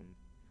happen,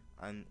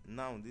 and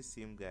now this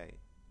same guy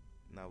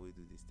now we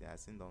do this thing. I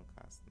seen don't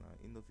cast now.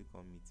 He no fit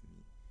come meet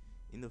me.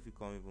 He no fit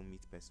come even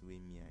meet person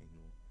with me I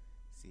know.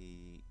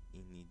 Say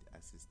he need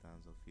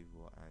assistance or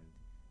favor, and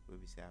when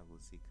we say I go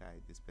say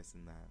kai this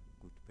person a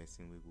good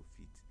person we go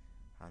fit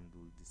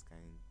handle this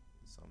kind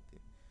something.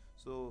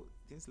 So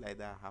things like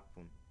that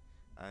happen,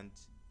 and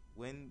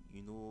when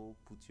you know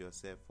put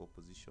yourself for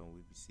position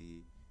where we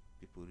say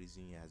people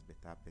reason you as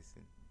better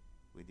person,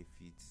 where they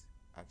fit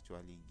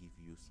actually give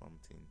you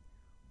something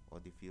or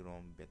they feel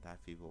run better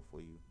favor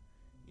for you,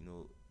 you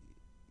know,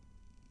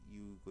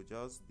 you go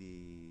just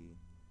they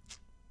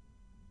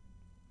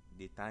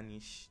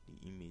tarnish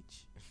the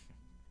image.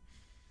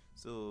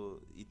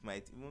 So it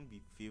might even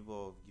be favor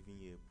of giving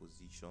you a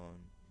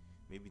position.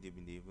 Maybe they've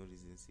been the even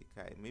reason say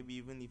kai. Maybe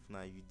even if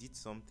now you did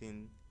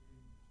something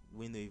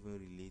when they even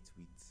relate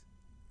with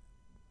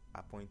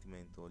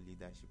appointment or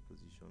leadership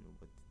position,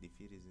 but they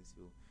feel reason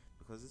so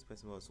because this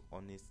person was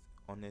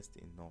honest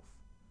enough,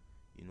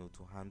 you know,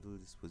 to handle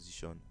this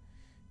position.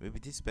 Maybe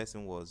this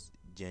person was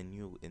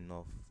genuine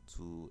enough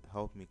to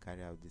help me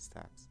carry out this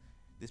task.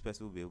 This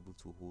person will be able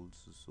to hold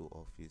so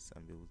office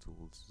and be able to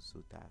hold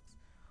so tax,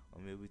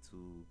 or maybe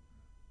to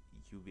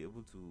you'll be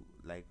able to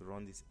like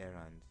run this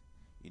errand.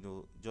 You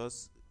know,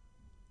 just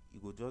you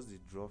go just the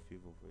draw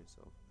favor for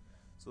yourself.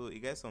 So you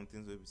get some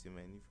things where we say,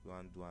 man, if you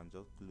want to do and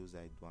just close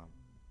I do am.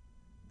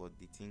 But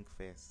they think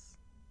first.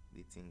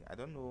 They think I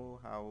don't know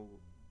how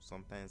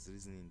sometimes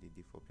reasoning they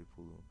do for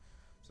people.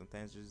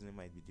 Sometimes reasoning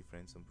might be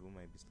different. Some people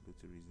might be slow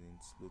to reason,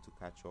 slow to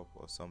catch up,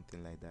 or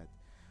something like that.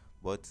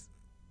 But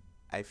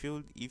I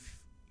feel if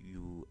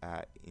you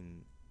are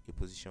in a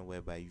position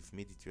whereby you've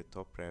made it your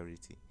top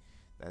priority,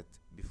 that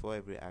before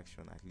every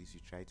action, at least you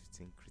try to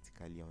think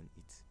critically on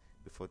it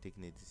before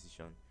taking a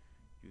decision.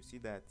 You see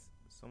that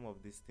some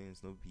of these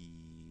things not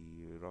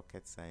be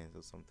rocket science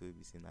or something we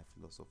be saying that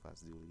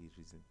philosophers the only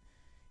reason.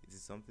 It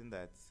is something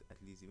that at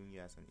least even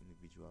you as an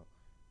individual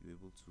you're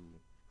able to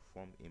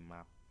form a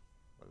map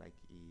or like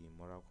a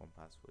moral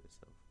compass for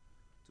yourself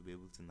to be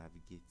able to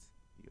navigate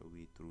your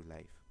way through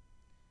life.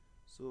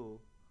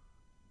 So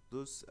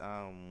those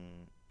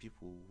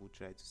people who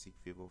try to seek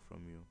favor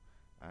from you,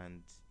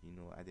 and you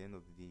know at the end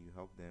of the day you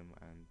help them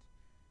and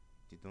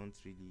they don't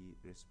really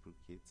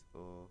reciprocate,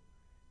 or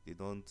they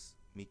don't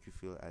make you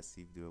feel as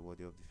if they were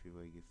worthy of the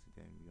favor you give to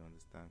them, you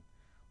understand,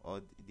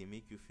 or they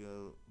make you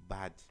feel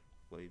bad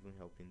for even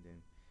helping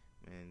them.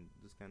 And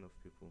those kind of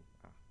people,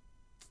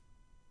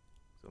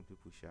 some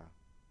people share,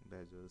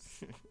 that's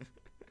just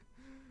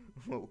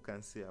what we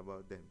can say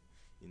about them.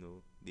 You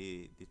know,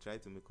 they try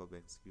to make up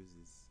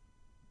excuses.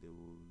 They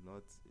will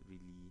not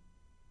really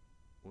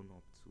own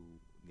up to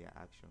their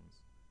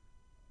actions.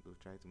 They'll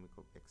try to make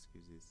up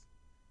excuses.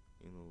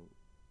 You know,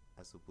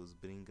 I suppose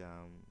bring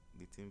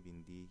the thing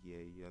been day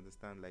here. You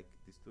understand, like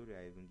the story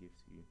I even gave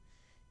to you.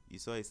 You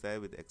saw it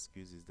started with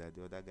excuses that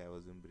the other guy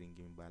wasn't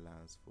bringing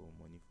balance for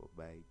money for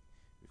bike.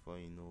 Before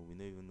you know, we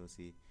don't even know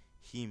say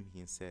him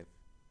himself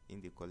in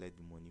they collect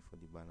the money for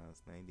the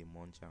balance. Now in the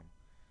munch am.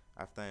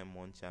 After a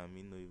munch am,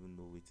 he no even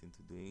know what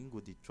to do. He go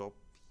the chop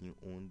him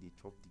own, they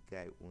chop the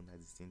guy own at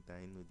the same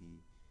time. You know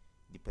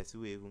the person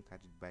who even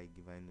catch it bike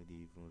give him, know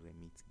they even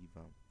remit give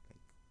him.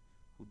 Like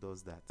who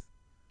does that?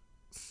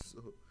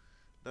 So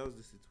that was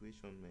the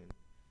situation, man,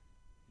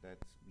 that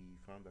we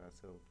found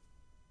ourselves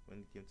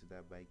when it came to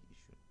that bike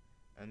issue.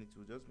 And it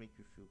will just make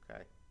you feel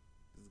kai.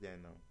 This guy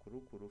now,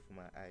 kuro kuro for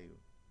my eye. Oh.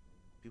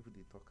 People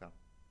they talk am.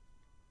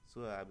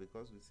 So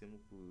because we say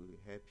we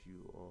help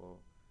you, or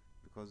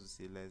because we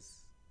say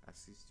let's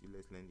assist you,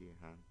 let's lend you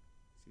a hand.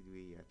 See the way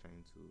you are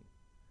trying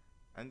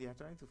to, and they are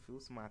trying to feel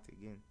smart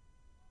again.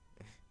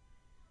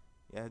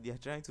 Yeah, they are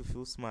trying to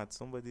feel smart.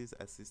 Somebody is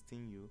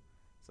assisting you.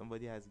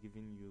 Somebody has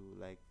given you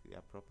like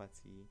their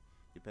property.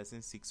 The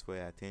person seeks for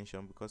your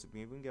attention, because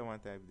you even get one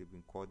time they've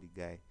been called the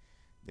guy.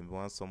 They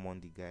want someone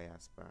the guy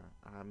as per.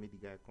 Make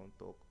the guy come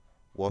talk.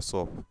 What's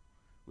up?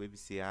 where we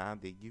say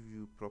they give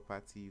you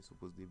property, you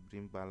suppose they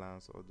bring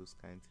balance, all those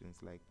kind of things.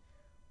 Like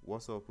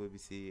what's up where we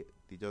say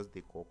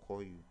they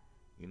call you,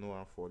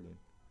 I'm falling.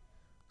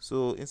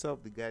 So instead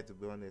of the guy to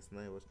be honest,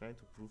 now he was trying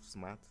to prove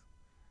smart.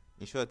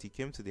 In short, he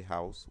came to the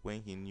house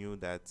when he knew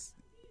that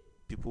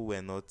people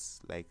were not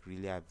like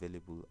really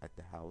available at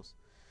the house.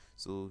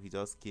 So he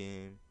just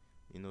came,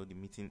 the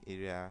meeting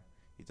area.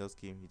 He just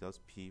came, he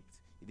just peeped.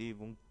 He didn't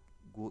even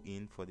go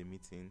in for the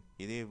meeting.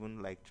 He didn't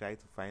even like try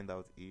to find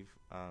out if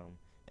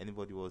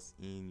anybody was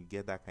in. You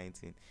get that kind of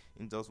thing.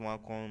 He just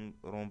want come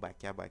run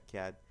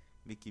backyard,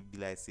 make it be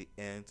like say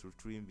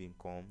through him being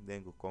come,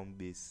 then go come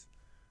base.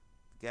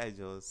 The guy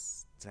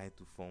just try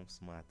to form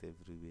smart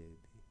everywhere.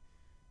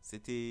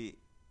 C'était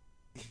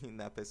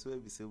na person wey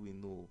be say we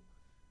know,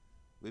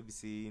 wey be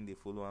say in dey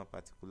follow one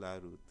particular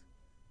route,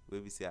 wey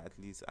be say at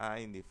least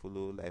in dey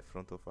follow like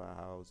front of our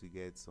house. We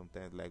get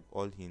sometimes like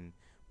all in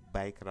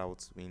bike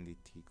routes wey dey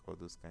take, all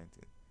those kind of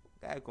thing.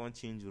 Guy can't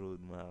change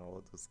road, man.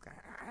 All those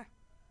kind,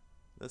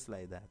 just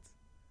like that.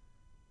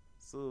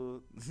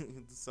 So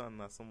this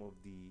one are some of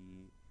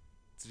the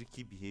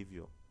tricky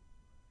behavior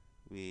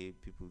where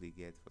people they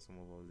get for some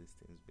of all these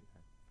things be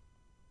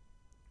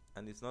that.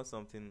 And it's not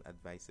something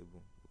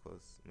advisable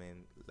because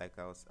man, like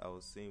I was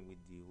saying with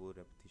the whole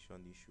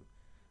repetition issue,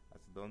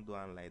 as you don't do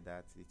one like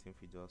that, the thing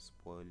will just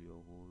spoil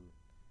your whole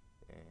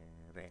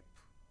rep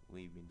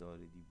where you've been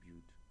already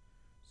built.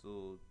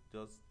 So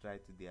just try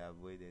to dey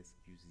avoid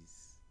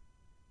excuses.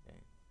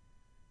 Eh.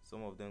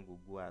 Some of them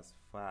go as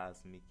far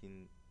as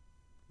making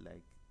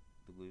like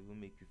they go even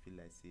make you feel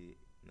like say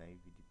now you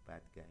be the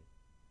bad guy.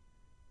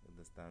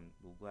 Understand?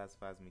 They'll go as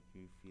far as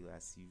making you feel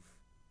as if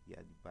you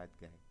are the bad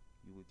guy.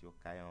 You with your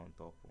kaya on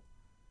top.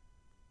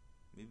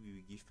 Maybe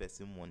you give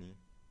person money.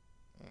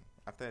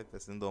 After a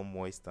person don't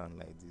moist and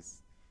like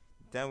this.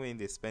 The time when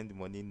they spend the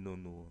money, no.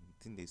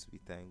 I think they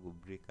sweet time go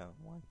break am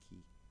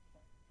 1K.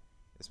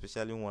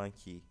 Especially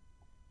 1K.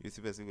 You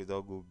see person will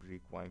just go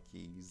break 1K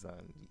use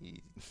and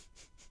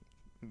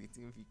the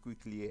thing will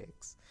quickly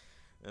X.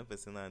 When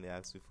person and they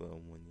ask you for your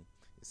money,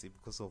 you say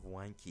because of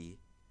 1K.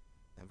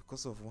 And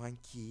because of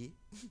 1K,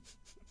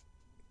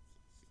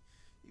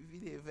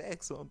 if they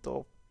vex on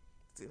top,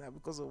 say now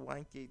because of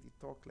 1K they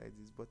talk like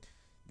this. But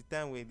the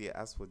time when they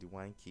ask for the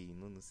 1K, you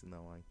know no see na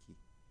 1K.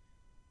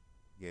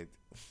 Get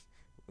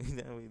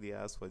the time when they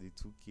ask for the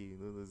 2K, you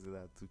know no see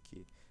na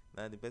 2K.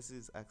 Now the person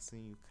is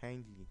asking you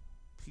kindly,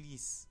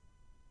 please,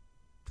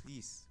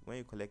 when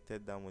you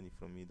collected that money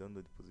from me, you don't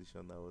know the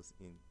position I was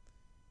in.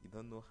 You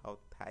don't know how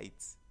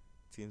tight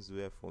things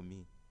were for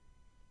me.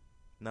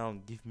 Now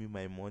give me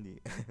my money.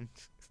 And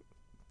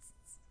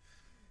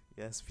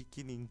you're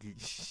speaking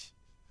English.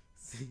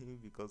 Saying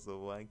because of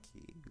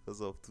 1K,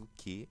 because of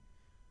 2K,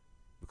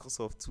 because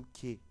of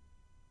 2K.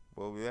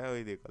 But without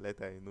way they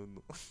collect, I don't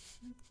know.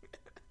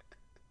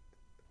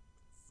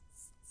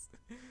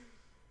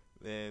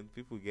 Then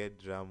people get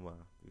drama.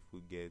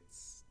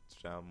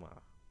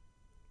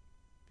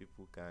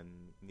 People can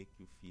make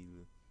you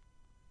feel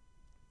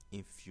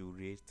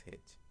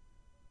infuriated.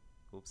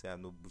 Hope say I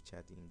no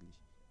butchered English.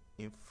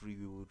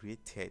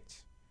 Infuriated.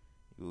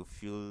 You will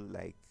feel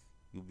like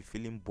you'll be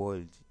feeling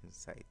boiled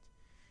inside.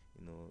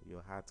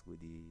 Your heart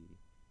would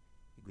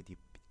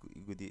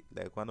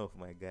like one of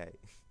my guy.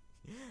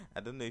 I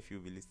don't know if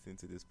you'll be listening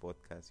to this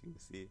podcast. You will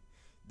say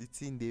the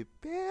thing they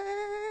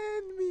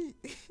pain me.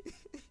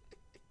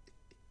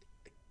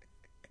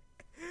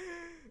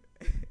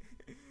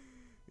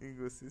 You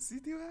go say, see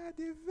the way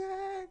they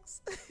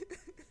vex.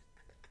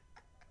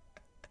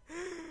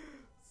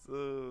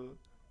 So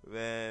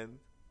when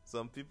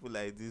some people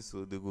like this,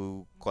 so they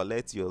go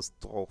collect your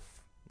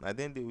stuff. Now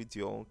then they with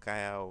your own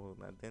kaya.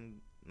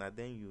 Now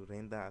then you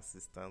render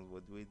assistance,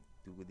 but the way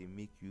they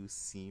make you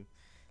seem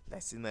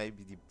like say I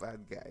be the bad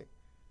guy.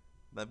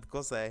 Now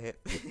because I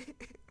help,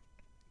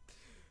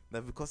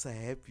 now because I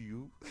help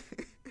you.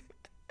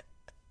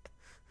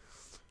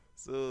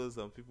 So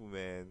some people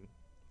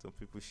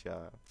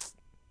shall,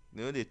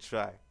 they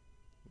try.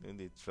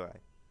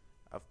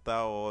 After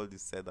all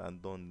is said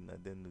and done,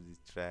 and then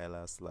they try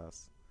last.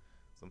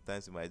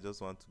 Sometimes you might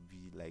just want to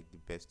be like the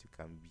best you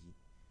can be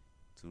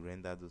to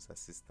render those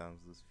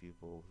assistance, those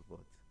people,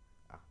 but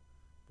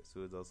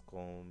person will just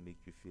come make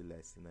you feel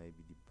like say you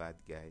be the bad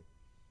guy.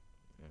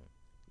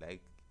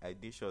 Like I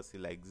did sure say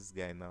like this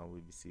guy now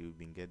will be say we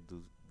been get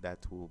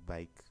that whole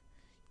bike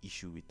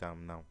issue with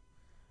him now.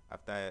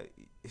 After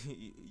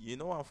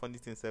one funny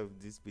thing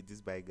with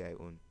this bike guy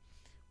on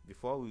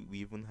before we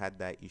even had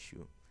that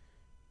issue,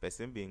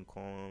 person being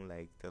come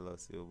like tell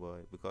us, oh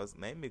boy, because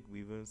now make we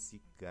even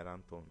seek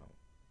guarantor now.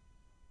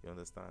 You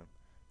understand?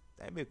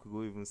 I make we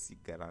go even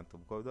seek guarantor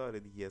because we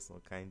already hear some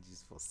kind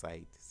gist for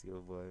side. See,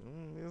 oh boy,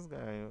 this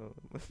guy,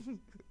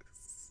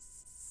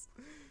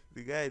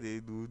 the guy they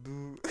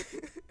do.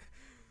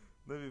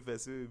 No be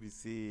person will be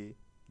say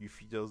you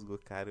fit just go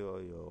carry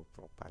all your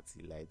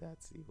property like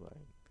that. See why?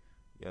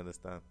 You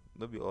understand?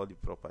 Not be all the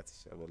property,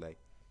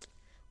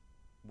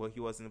 but he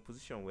was in a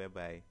position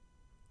whereby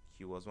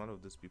he was one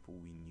of those people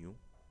we knew.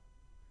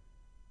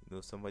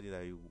 Somebody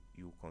that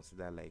you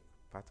consider like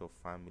part of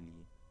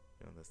family.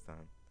 You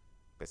understand?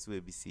 Person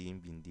will be saying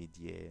been did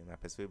there, and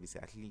person will be say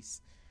at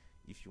least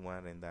if you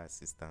want render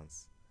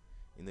assistance.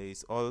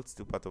 It's all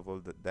still part of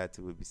all that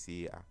will be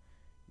say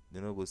they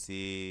not go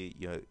say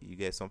you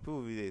get some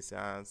people with a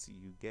sense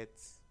you get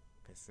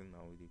person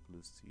now really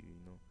close to you.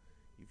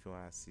 If you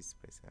want to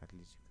assist person, at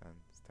least you can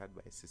start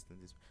by assisting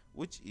this,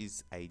 which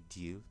is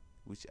ideal,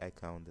 which I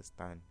can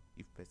understand.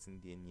 If person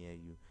there near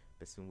you,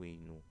 person where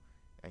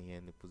and you're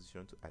in a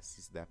position to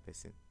assist that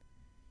person,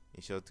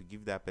 in short, to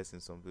give that person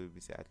something,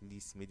 we say at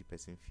least make the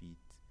person feed,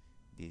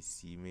 they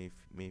see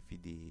maybe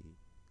they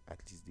at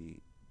least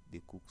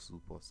they cook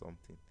soup or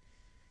something.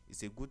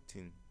 It's a good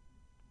thing.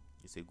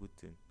 It's a good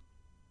thing.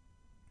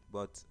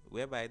 But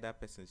whereby that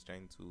person is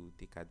trying to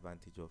take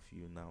advantage of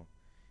you now,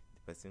 the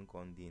person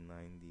come dey now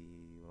in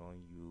the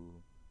run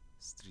you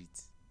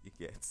street, you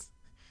get,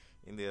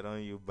 in the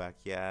run you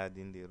backyard,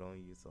 in the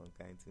run you some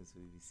kind things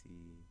we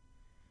see.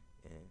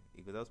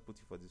 It could just put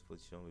you for this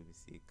position where we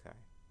say, Kai,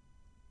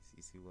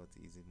 see what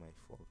is it my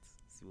fault?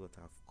 See what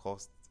I've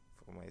caused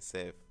for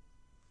myself.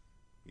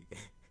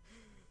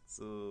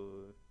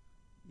 So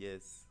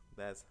yes,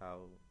 that's how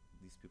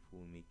these people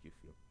will make you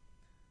feel.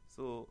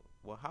 So,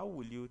 well, how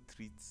will you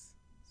treat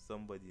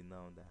somebody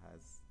now that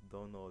has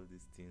done all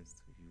these things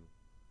to you?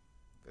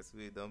 That's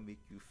why it don't make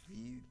you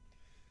feel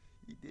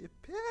they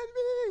pay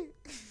me.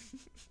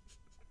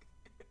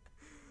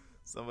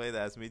 Somebody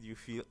that has made you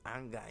feel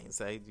anger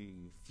inside you,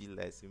 you feel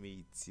like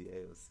you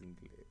tear your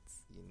singlet.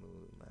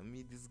 I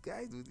mean, this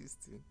guy do this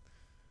thing.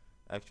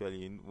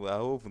 Actually, well, I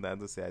hope I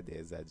don't say I dey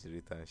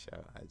exaggerate and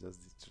shout. I just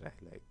did try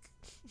like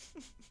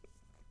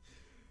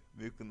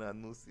make una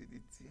know say the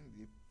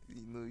thing.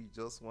 You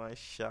just want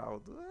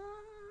shout.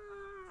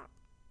 Ah!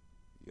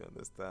 You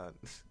understand?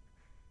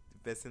 The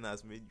person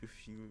has made you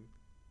feel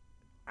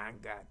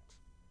angered.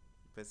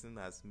 The person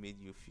has made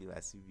you feel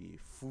as if you're a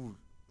fool.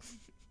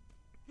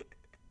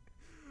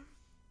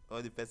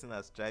 Or the person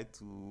has tried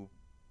to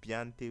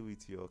piante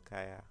with your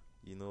kaya.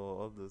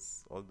 All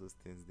those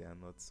things, they are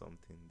not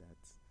something that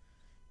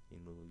you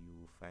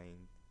will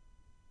find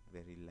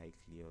very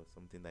likely, or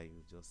something that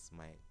you just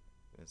smile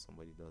when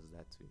somebody does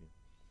that to you.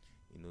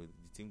 The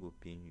thing will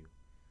pain you.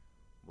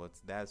 But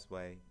that's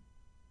why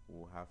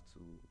we'll have to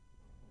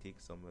take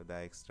some other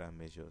extra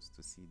measures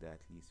to see that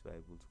at least we're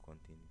able to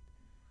contain it.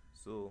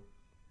 So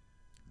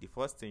the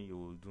first thing you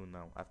will do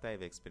now, after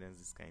you've experienced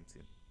this kind of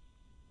thing,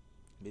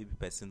 maybe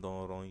person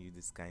don't run you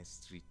this kind of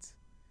street,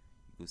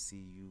 you go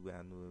see you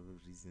and no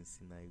reason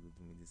see now you go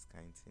do me this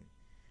kind of thing.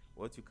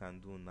 What you can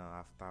do now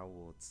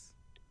afterwards,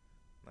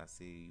 I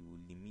say you will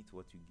limit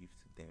what you give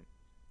to them,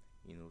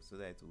 so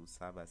that it will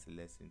serve as a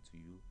lesson to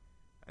you,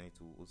 and it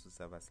will also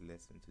serve as a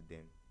lesson to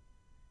them.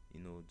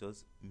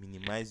 Just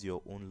minimize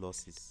your own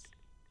losses.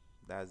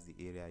 That's the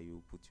area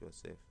you put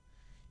yourself.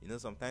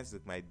 Sometimes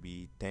it might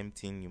be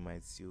tempting. You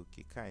might say,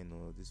 okay,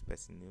 this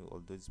person,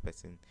 although this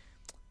person,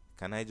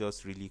 can I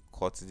just really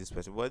cut this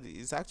person? But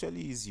it's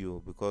actually easier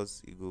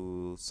because it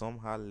will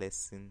somehow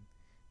lessen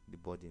the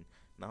burden.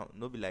 Now,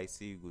 not be like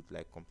say you could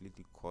like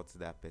completely cut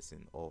that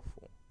person off.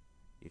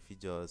 If you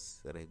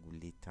just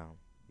regulate them,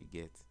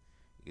 you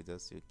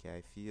just say, okay,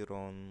 I feel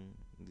run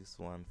this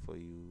one for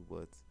you,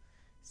 but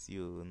see,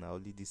 now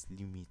only this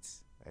limit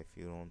I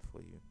feel run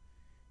for you.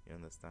 You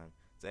understand?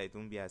 So it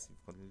won't be as if you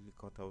completely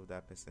cut off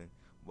that person,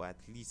 but at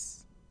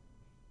least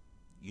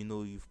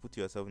you've put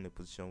yourself in a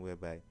position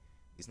whereby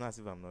it's not as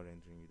if I'm not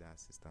rendering you that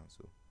assistance.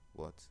 So,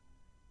 but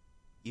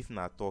if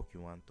not talk,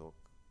 you want talk,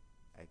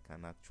 I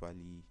can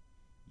actually,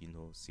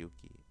 say,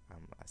 okay,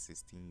 I'm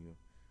assisting you,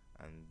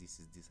 and this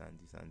is this and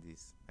this and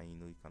this, and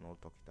you can all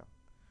talk it out.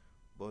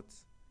 But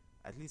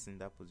at least in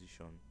that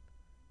position,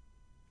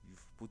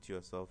 you've put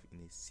yourself in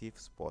a safe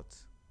spot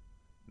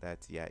that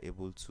you are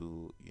able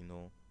to,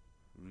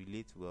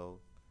 relate well,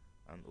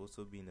 and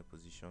also be in a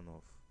position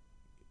of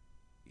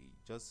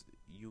just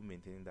you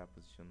maintaining that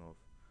position of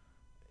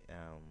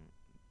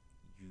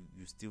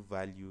you still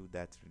value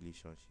that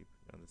relationship.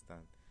 You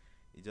understand?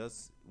 It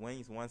just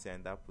once you're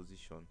in that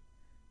position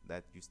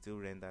that you still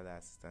render that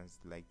assistance,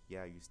 like you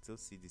still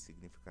see the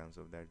significance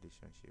of that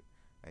relationship.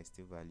 I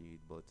still value it,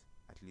 but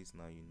at least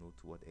now you know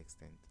to what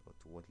extent or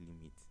to what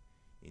limit.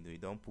 You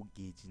don't put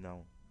gauge now.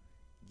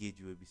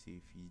 Gauge will be say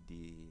if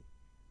they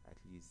at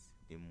least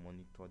they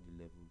monitor the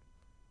level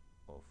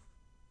of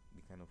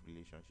the kind of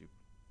relationship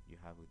you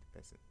have with the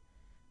person.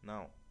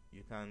 Now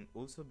you can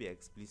also be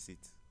explicit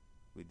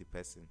with the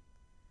person,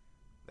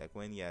 like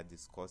when you are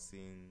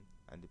discussing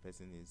and the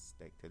person is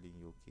like telling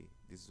you, okay,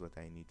 this is what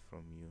I need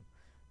from you,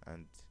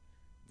 and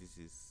this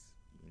is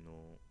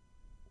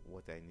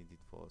what I need it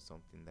for,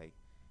 something like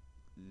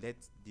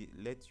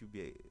let you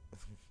be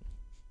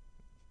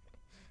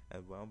I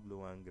won't blow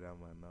one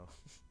grammar now.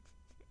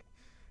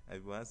 I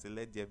want to say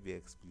let there be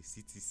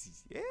explicitity.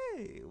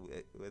 Hey,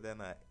 whether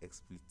not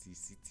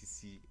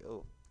explicitity.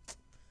 Oh,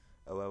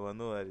 I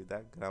know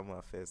that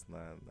grammar first.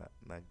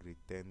 Na grade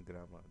 10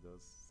 grammar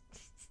just.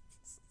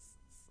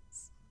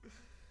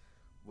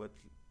 But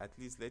at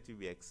least let you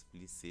be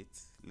explicit.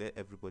 Let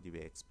everybody be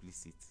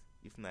explicit.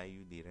 If not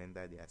you, they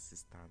render the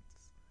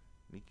assistance.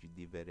 make you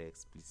dey very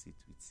explicit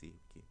with say,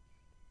 okay,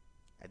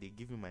 I dey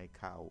give you my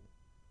car,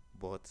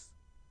 but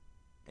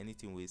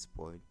anything wey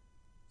spoil,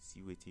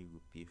 see wetin you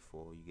go pay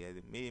for. You get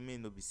it? May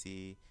no be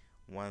say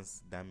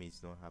once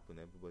damage don happen,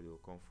 everybody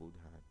will come fold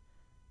hand,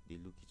 they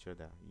look each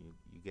other.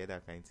 You get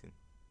that kind of thing.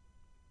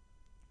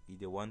 You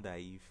dey wonder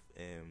if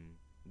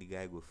the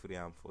guy go free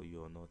am for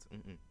you or not.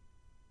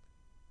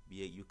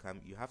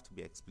 You have to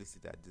be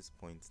explicit at this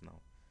point now,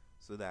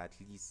 so that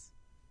at least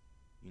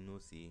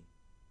say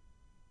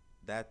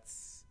that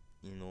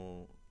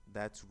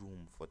that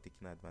room for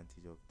taking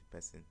advantage of the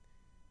person,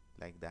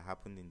 like that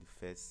happened in the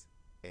first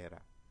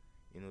era.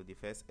 The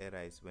first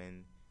era is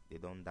when they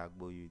don't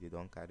dagbo you, they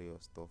don't carry your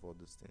stuff, all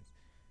those things.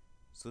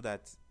 So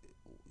that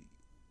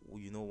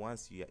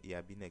once you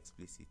are being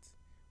explicit,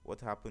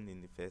 what happened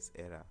in the first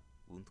era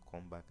won't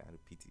come back and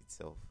repeat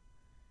itself.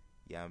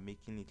 You are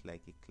making it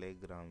like a clear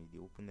ground.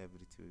 You open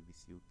everything, we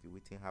see, okay,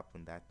 wetin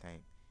happened that time,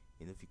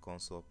 if it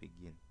comes up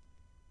again.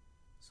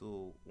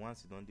 So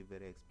once you don't be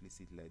very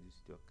explicit like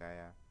this with your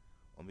kaya,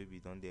 or maybe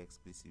you don't be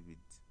explicit with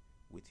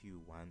what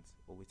you want,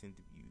 or waiting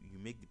you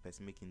make the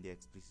person making the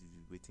explicit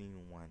with waiting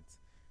you want,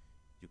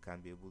 you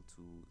can be able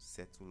to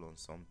settle on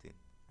something.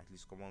 At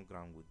least common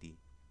ground would be.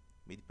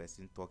 Make the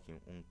person talking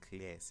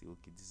unclear, say,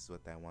 okay, this is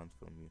what I want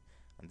from you,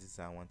 and this is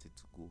how I want it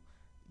to go.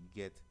 You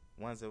get,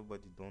 once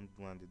everybody don't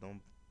do and they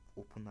don't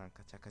open and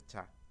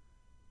kacha,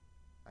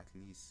 at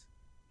least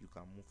you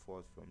can move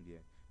forward from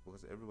there,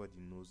 because everybody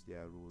knows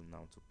their role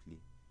now to play.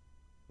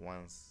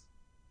 Once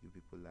you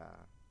people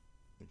are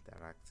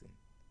interacting,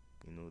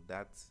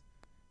 that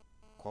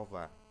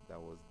cover that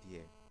was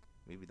there,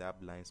 maybe that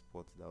blind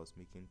spot that was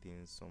making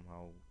things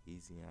somehow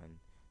easy and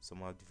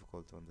somehow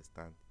difficult to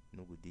understand,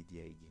 go dey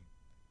there again.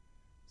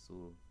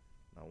 So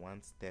now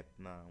one step,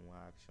 now one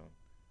action,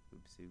 we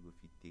say we go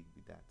fit take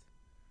with that.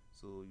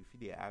 So you fit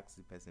dey ask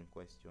the person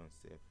questions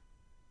sef,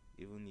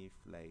 even if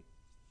like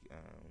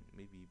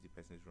maybe if the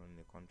person is running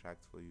a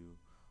contract for you,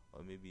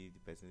 or maybe if the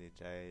person dey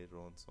try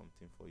run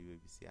something for you,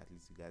 if you see, at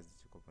least you guys dey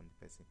check up on the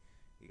person.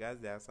 You guys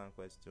dey ask some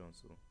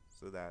questions,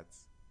 so that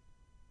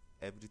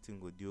everything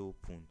go dey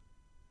open.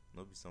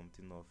 Not be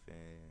something of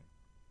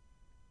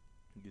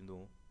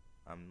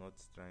I'm not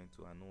trying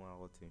to, I know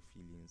how hurt your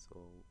feelings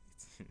or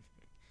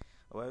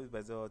or if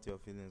person hurt your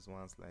feelings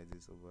once like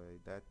this,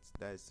 but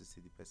that is to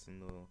say the person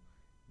no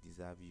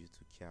deserve you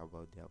to care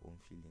about their own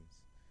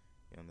feelings.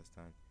 You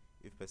understand?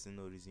 If person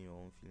no reason your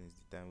own feelings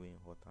the time when you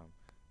hurt them,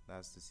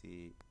 that's to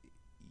say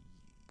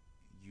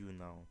you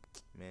now,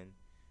 man.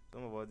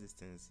 Some of all these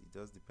things, it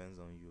just depends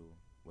on you.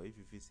 But if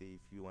you feel say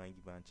if you want to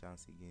give a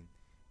chance again,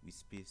 with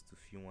space to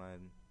feel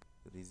one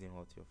reason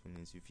hurt your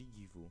feelings, you feel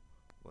give.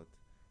 But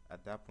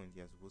at that point,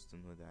 you're supposed to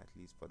know that at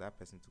least for that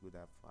person to go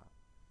that far,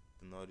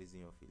 to not reason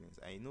your feelings.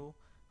 I know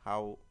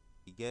how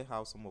you get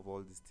how some of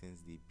all these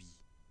things they be.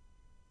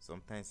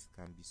 Sometimes it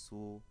can be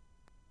so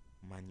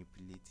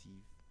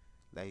manipulative,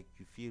 like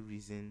you feel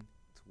reason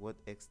to what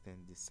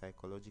extent the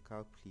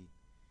psychological play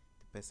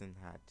the person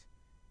had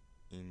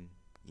in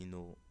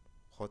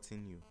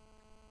hurting you.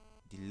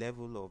 The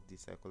level of the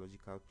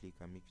psychological play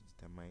can make you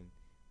determine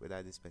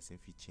whether this person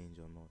feel change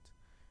or not.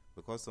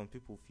 Because some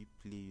people feel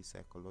play you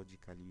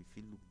psychologically, you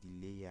feel look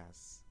the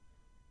layers,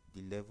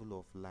 the level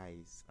of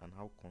lies, and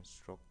how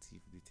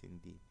constructive the thing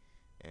they.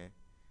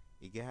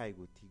 You get how you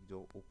go take the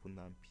open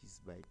and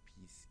piece by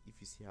piece. If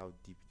you see how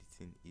deep the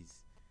thing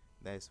is,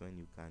 that is when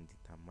you can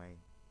determine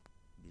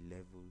the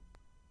level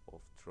of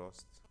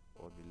trust,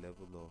 or the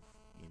level of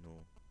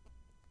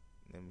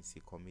let me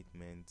say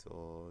commitment,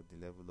 or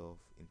the level of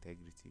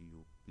integrity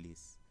you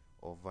place,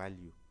 or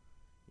value,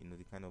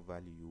 the kind of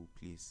value you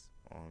place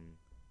on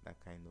that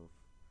kind of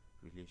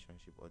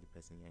relationship or the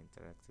person you're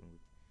interacting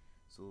with.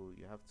 So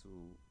you have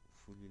to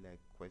fully like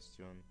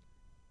question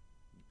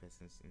the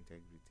person's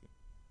integrity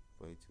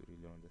for you to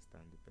really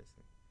understand the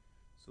person.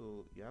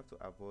 So you have to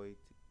avoid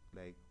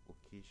like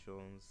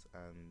occasions,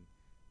 and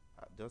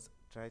just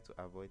try to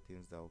avoid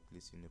things that will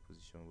place you in a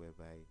position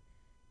whereby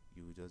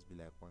you will just be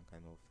like one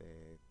kind of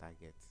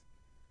target.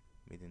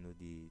 May they know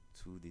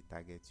they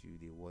target you,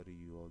 they worry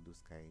you, all those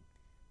kind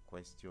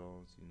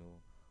questions,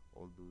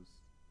 all those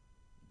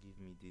give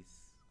me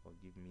this or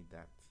give me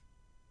that.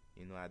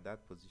 At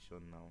that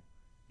position now,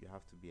 you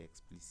have to be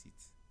explicit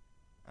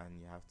and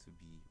you have to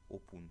be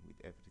open with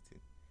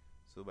everything.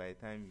 So by the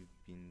time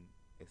you've been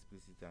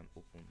explicit and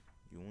open,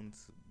 you won't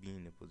be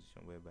in a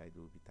position whereby they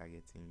will be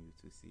targeting you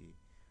to say,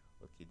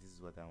 okay, this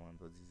is what I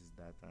want, or this is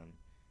that, and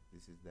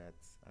this is that,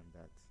 and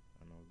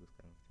all those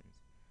kind of things.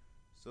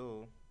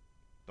 So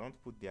don't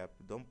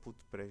put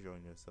pressure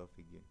on yourself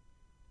again.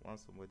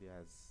 Once somebody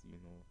has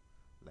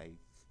like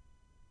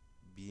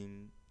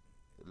being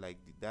like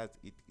that,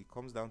 it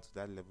comes down to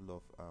that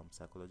level of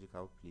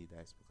psychological play that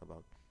I spoke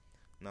about.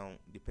 Now,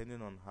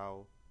 depending on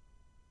how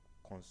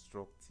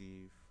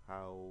constructive,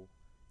 how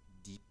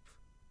deep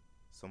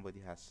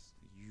somebody has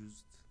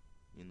used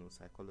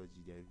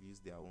psychology, they have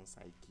used their own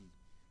psyche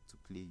to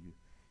play you,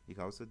 you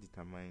can also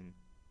determine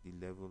the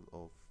level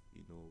of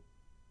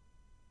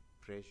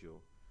pressure,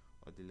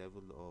 or the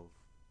level of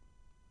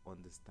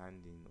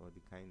understanding or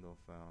the kind of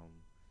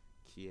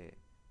care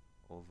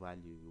or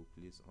value you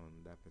place on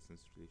that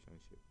person's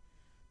relationship.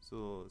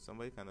 So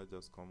somebody cannot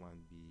just come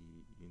and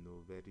be,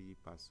 very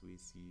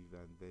persuasive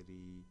and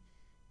very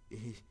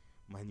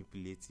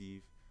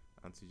manipulative,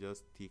 and to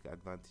just take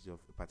advantage of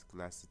a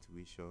particular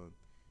situation,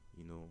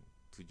 you know,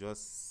 to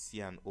just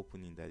see an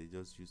opening that they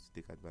just use to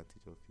take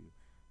advantage of you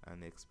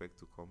and expect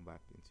to come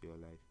back into your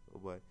life. Oh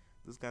boy,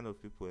 those kind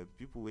of people and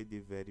people where they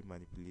very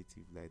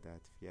manipulative like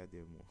that, fear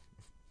them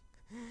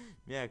more.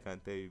 Me, I can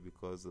tell you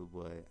because oh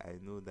boy, I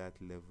know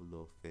that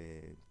level of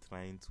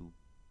trying to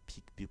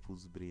pick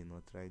people's brain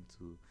or trying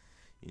to,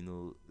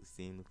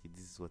 saying okay,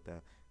 this is what I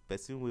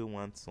person will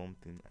want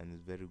something and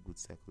is very good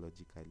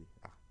psychologically.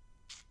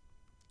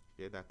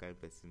 You're that kind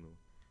of person. Oh.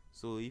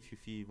 So if you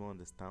feel even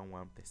understand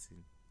one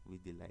person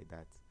with it like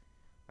that,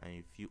 and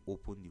if you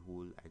open the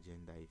whole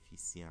agenda, if you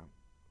see him,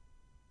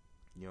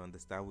 you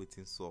understand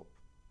what's up.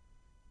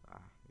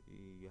 Ah,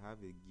 you have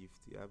a gift,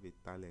 you have a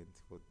talent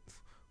for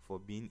for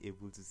being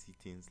able to see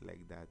things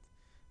like that,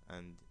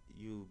 and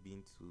you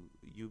being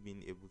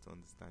able to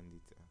understand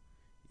it.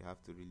 You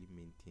have to really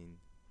maintain,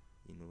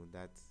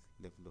 that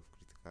level of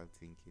critical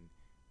thinking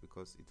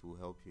because it will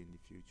help you in the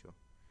future.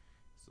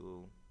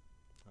 So,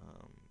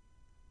 um,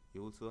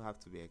 you also have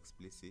to be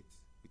explicit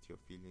with your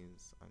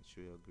feelings and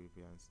show your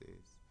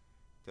grievances.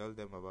 Tell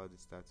them about the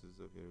status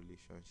of your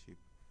relationship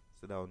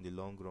so that on the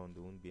long run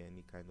there won't be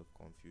any kind of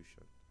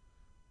confusion.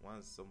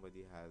 Once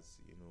somebody has,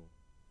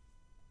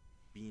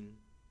 been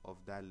of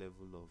that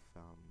level of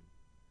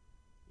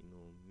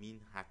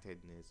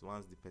mean-heartedness,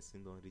 once the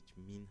person don't reach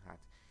mean heart,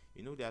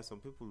 there are some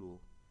people who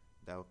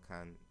that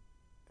can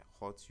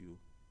hurt you,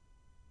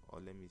 or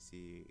let me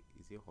say,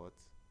 is it hurt?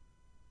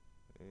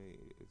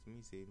 It's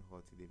me saying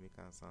hurt, they make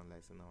it sound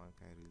like some one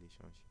kind of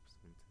relationship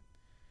something.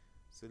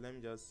 So let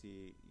me just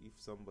say, if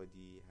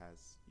somebody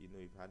has, you've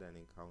had an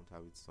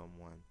encounter with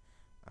someone,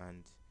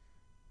 and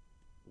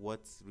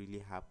what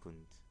really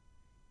happened,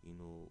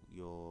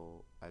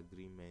 your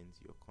agreement,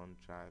 your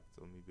contract,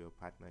 or maybe your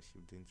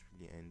partnership didn't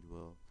really end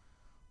well,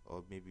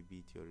 or maybe be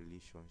it your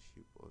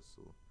relationship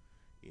also,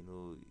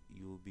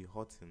 you'll be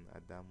hurting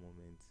at that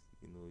moment.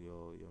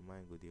 Your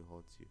mind go they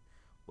hurt you,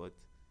 but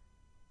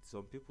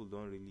some people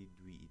don't really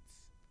do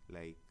it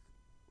like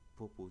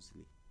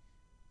purposely.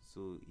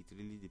 So it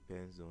really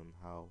depends on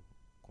how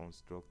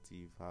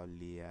constructive, how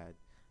layered,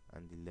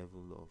 and the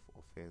level of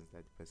offense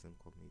that the person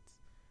commits.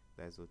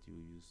 That's what you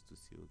use to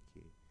say,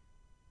 okay,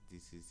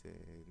 this is the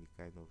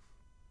kind of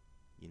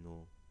you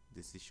know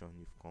decision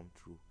you've come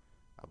through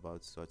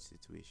about such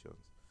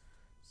situations.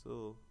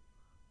 So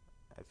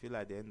I feel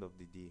at the end of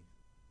the day,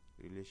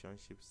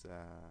 relationships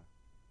are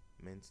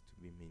meant to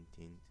be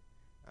maintained,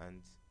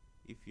 and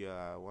if you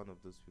are one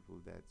of those people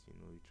that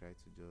you try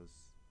to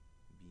just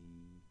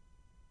be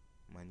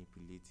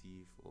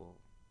manipulative, or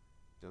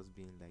just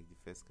being like the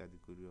first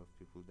category of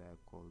people that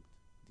are called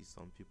the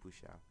some people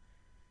shall,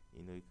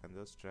 you can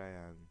just try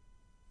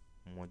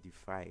and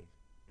modify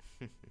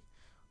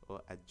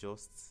or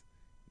adjust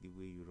the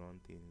way you run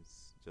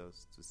things,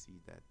 just to see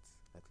that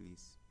at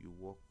least you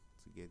work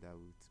together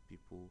with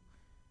people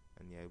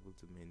and you're able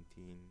to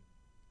maintain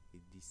a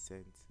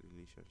decent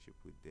relationship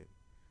with them.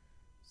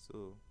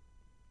 So,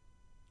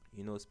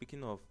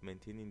 speaking of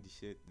maintaining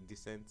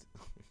decent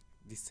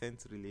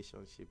decent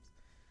relationships,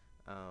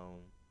 um,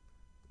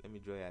 let me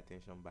draw your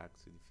attention back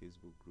to the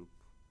Facebook group.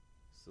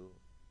 So,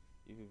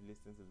 if you've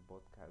listened to the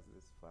podcast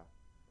this far,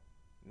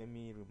 let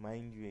me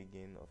remind you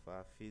again of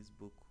our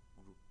Facebook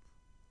group.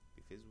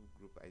 The Facebook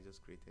group I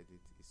just created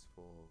it is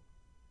for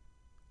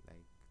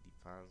like the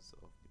fans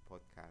of the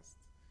podcast.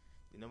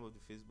 The name of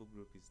the Facebook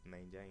group is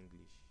Niger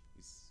English.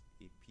 It's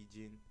a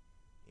pidgin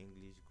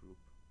English group.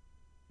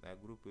 Na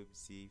group where we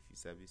say if you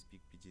service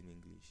speak pidgin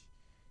English,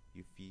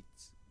 you fit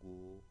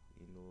go,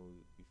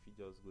 you fit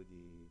just go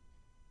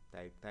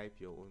the type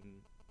your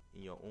own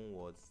in your own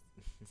words.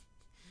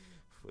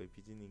 For a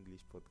pidgin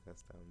English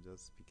podcast, I'm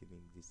just speaking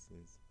English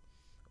since.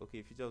 Okay,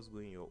 if you just go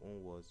in your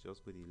own words,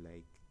 just go the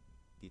like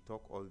they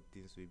talk all the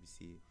things we be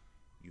say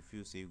you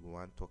feel say you go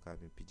want talk am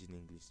in pidgin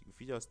English. If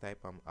you just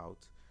type them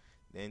out,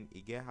 then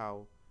you get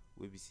how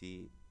we be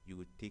say you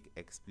would take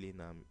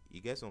explain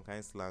you get some kind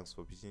of slangs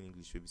for pidgin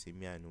English where be say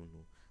me I don't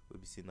know, where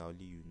be say now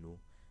only you know,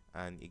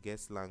 and it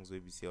gets slangs where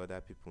be say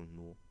other people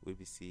know, where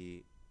be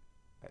say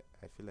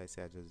I feel like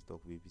say I just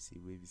talk where be say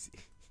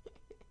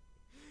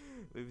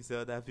maybe say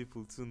other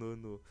people too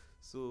no.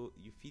 So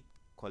you fit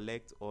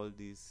collect all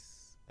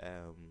this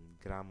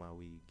grammar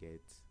we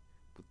get,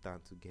 put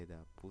them together,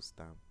 post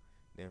them.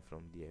 Then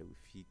from there we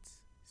fit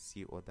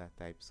see other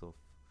types of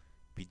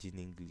pidgin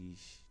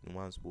English, the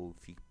ones we will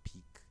fit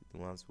pick, the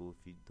ones we will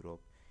fit drop,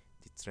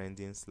 the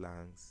trending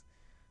slangs,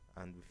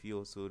 and we fit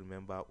also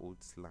remember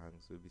old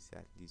slangs where we say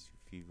at least you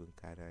fit even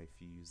carry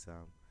if you use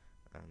them,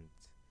 and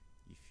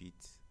you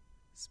fit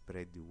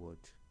spread the word.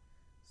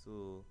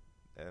 So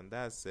and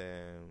that's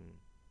the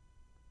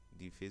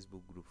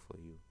Facebook group for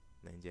you,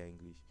 Niger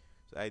English.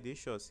 So I did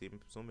sure see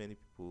so many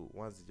people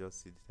once they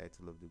just see the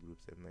title of the group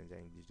said Niger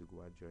English, they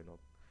go and join up,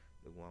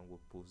 they go and go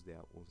post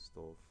their own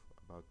stuff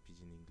about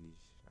pidgin English,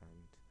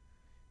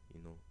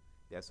 and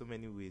there are so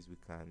many ways we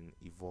can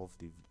evolve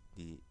the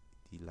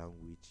the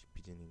language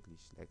pidgin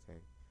English. Like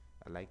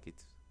I like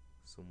it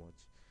so much.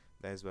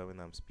 That is why when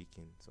I'm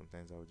speaking,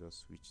 sometimes I'll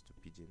just switch to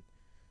pidgin.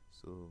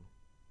 So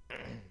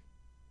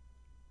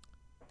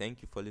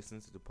thank you for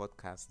listening to the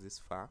podcast this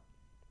far.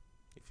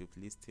 If you've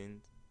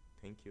listened,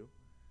 thank you.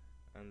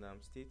 And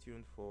stay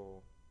tuned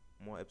for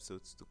more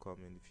episodes to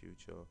come in the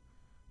future.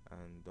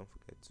 And don't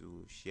forget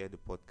to share the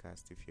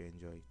podcast if you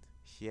enjoy it.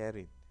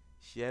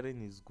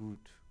 Sharing is good.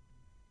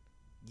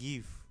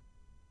 Give.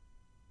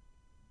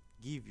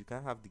 You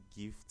can have the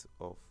gift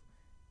of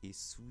a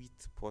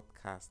sweet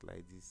podcast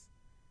like this,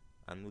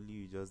 and only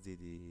you just did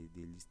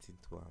the listen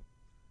to them.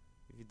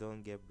 If you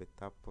don't get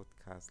better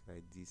podcast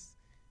like this,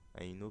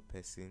 and you know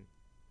person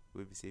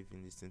will be safe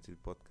in listening to the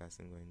podcast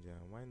and go enjoy,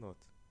 why not?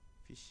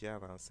 If you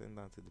share and send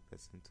that to the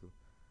person too,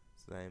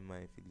 so that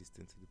if you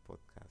listen to the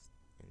podcast,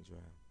 enjoy.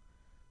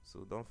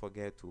 So don't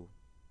forget to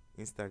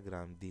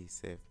Instagram day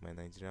self my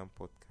Nigerian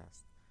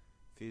podcast,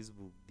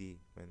 Facebook day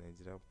my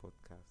Nigerian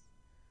podcast.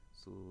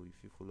 So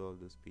if you follow all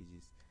those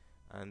pages,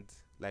 and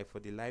like for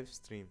the live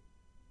stream,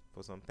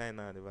 for some time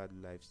now I never do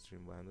live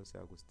stream, but I know say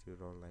I go still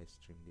run live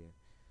stream there.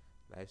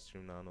 Live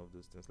stream now, one of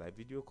those things like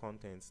video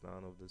contents now,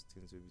 one of those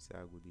things where we say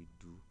I go they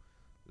do.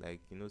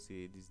 Like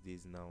say these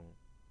days now,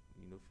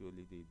 feel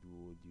only they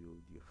do audio.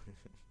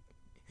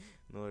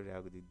 No worry, I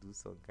go they do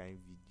some kind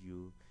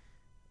video,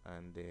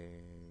 and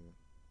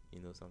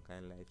some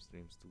kind live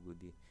streams to go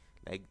there.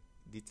 Like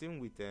the thing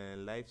with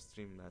live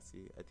stream, I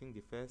say I think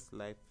the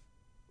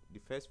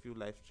first few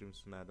live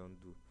streams I don't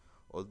do.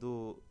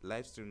 Although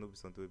live stream no be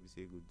something we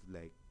say you go do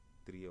like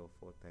 3 or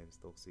 4 times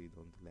talk say you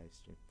don't do live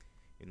stream.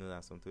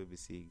 That something we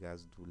say you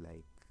guys do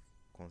like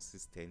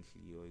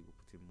consistently, or you go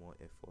put in more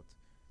effort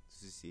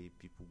to see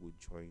people go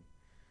join.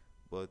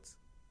 But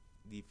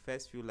the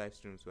first few live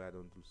streams where I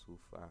don't do so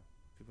far,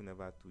 people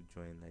never to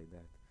join like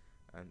that.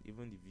 And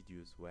even the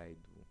videos where I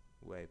do,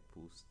 where I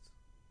post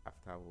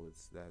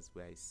afterwards, that's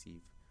where I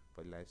save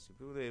for the live stream.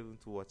 People don't even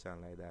to watch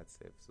and like that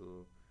self.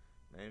 So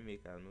I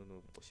make I don't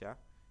know. Sure.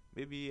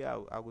 Maybe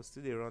I will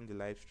still dey run the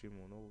live stream.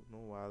 No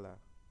wahala.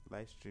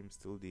 Live stream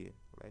still there.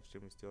 Live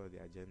stream is still on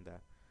the agenda.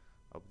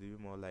 I'll be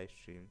doing more live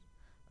streams.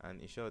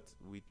 And in short,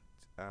 with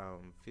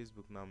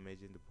Facebook now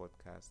merging the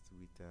podcast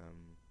with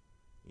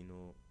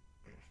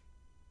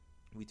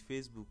with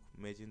Facebook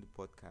merging the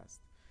podcast,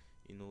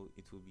 it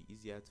will be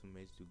easier to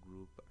merge the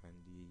group and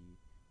the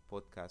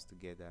podcast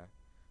together.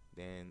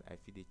 Then I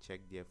feel they check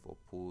there for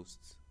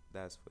posts.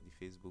 That's for the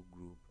Facebook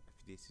group. I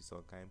feel they see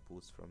some kind of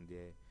posts from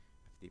there.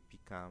 If they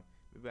pick them,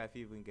 maybe I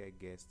feel even get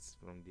guests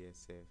from there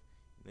self.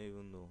 You don't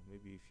even know.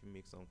 Maybe if you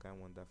make some kind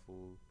of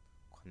wonderful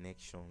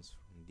connections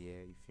from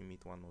there, if you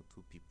meet 1 or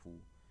 2 people,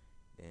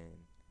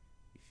 then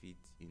if it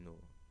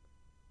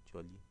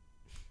jolly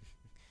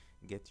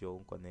get your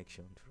own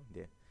connection from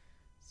there.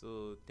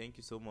 So thank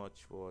you so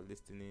much for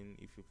listening.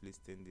 If you've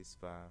listened this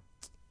far,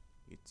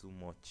 it's too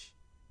much.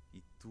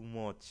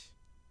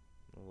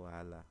 No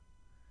wahala.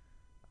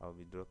 I'll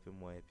be dropping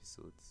more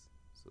episodes.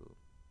 So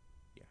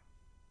yeah,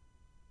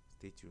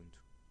 stay tuned.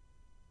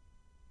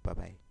 Bye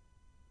bye.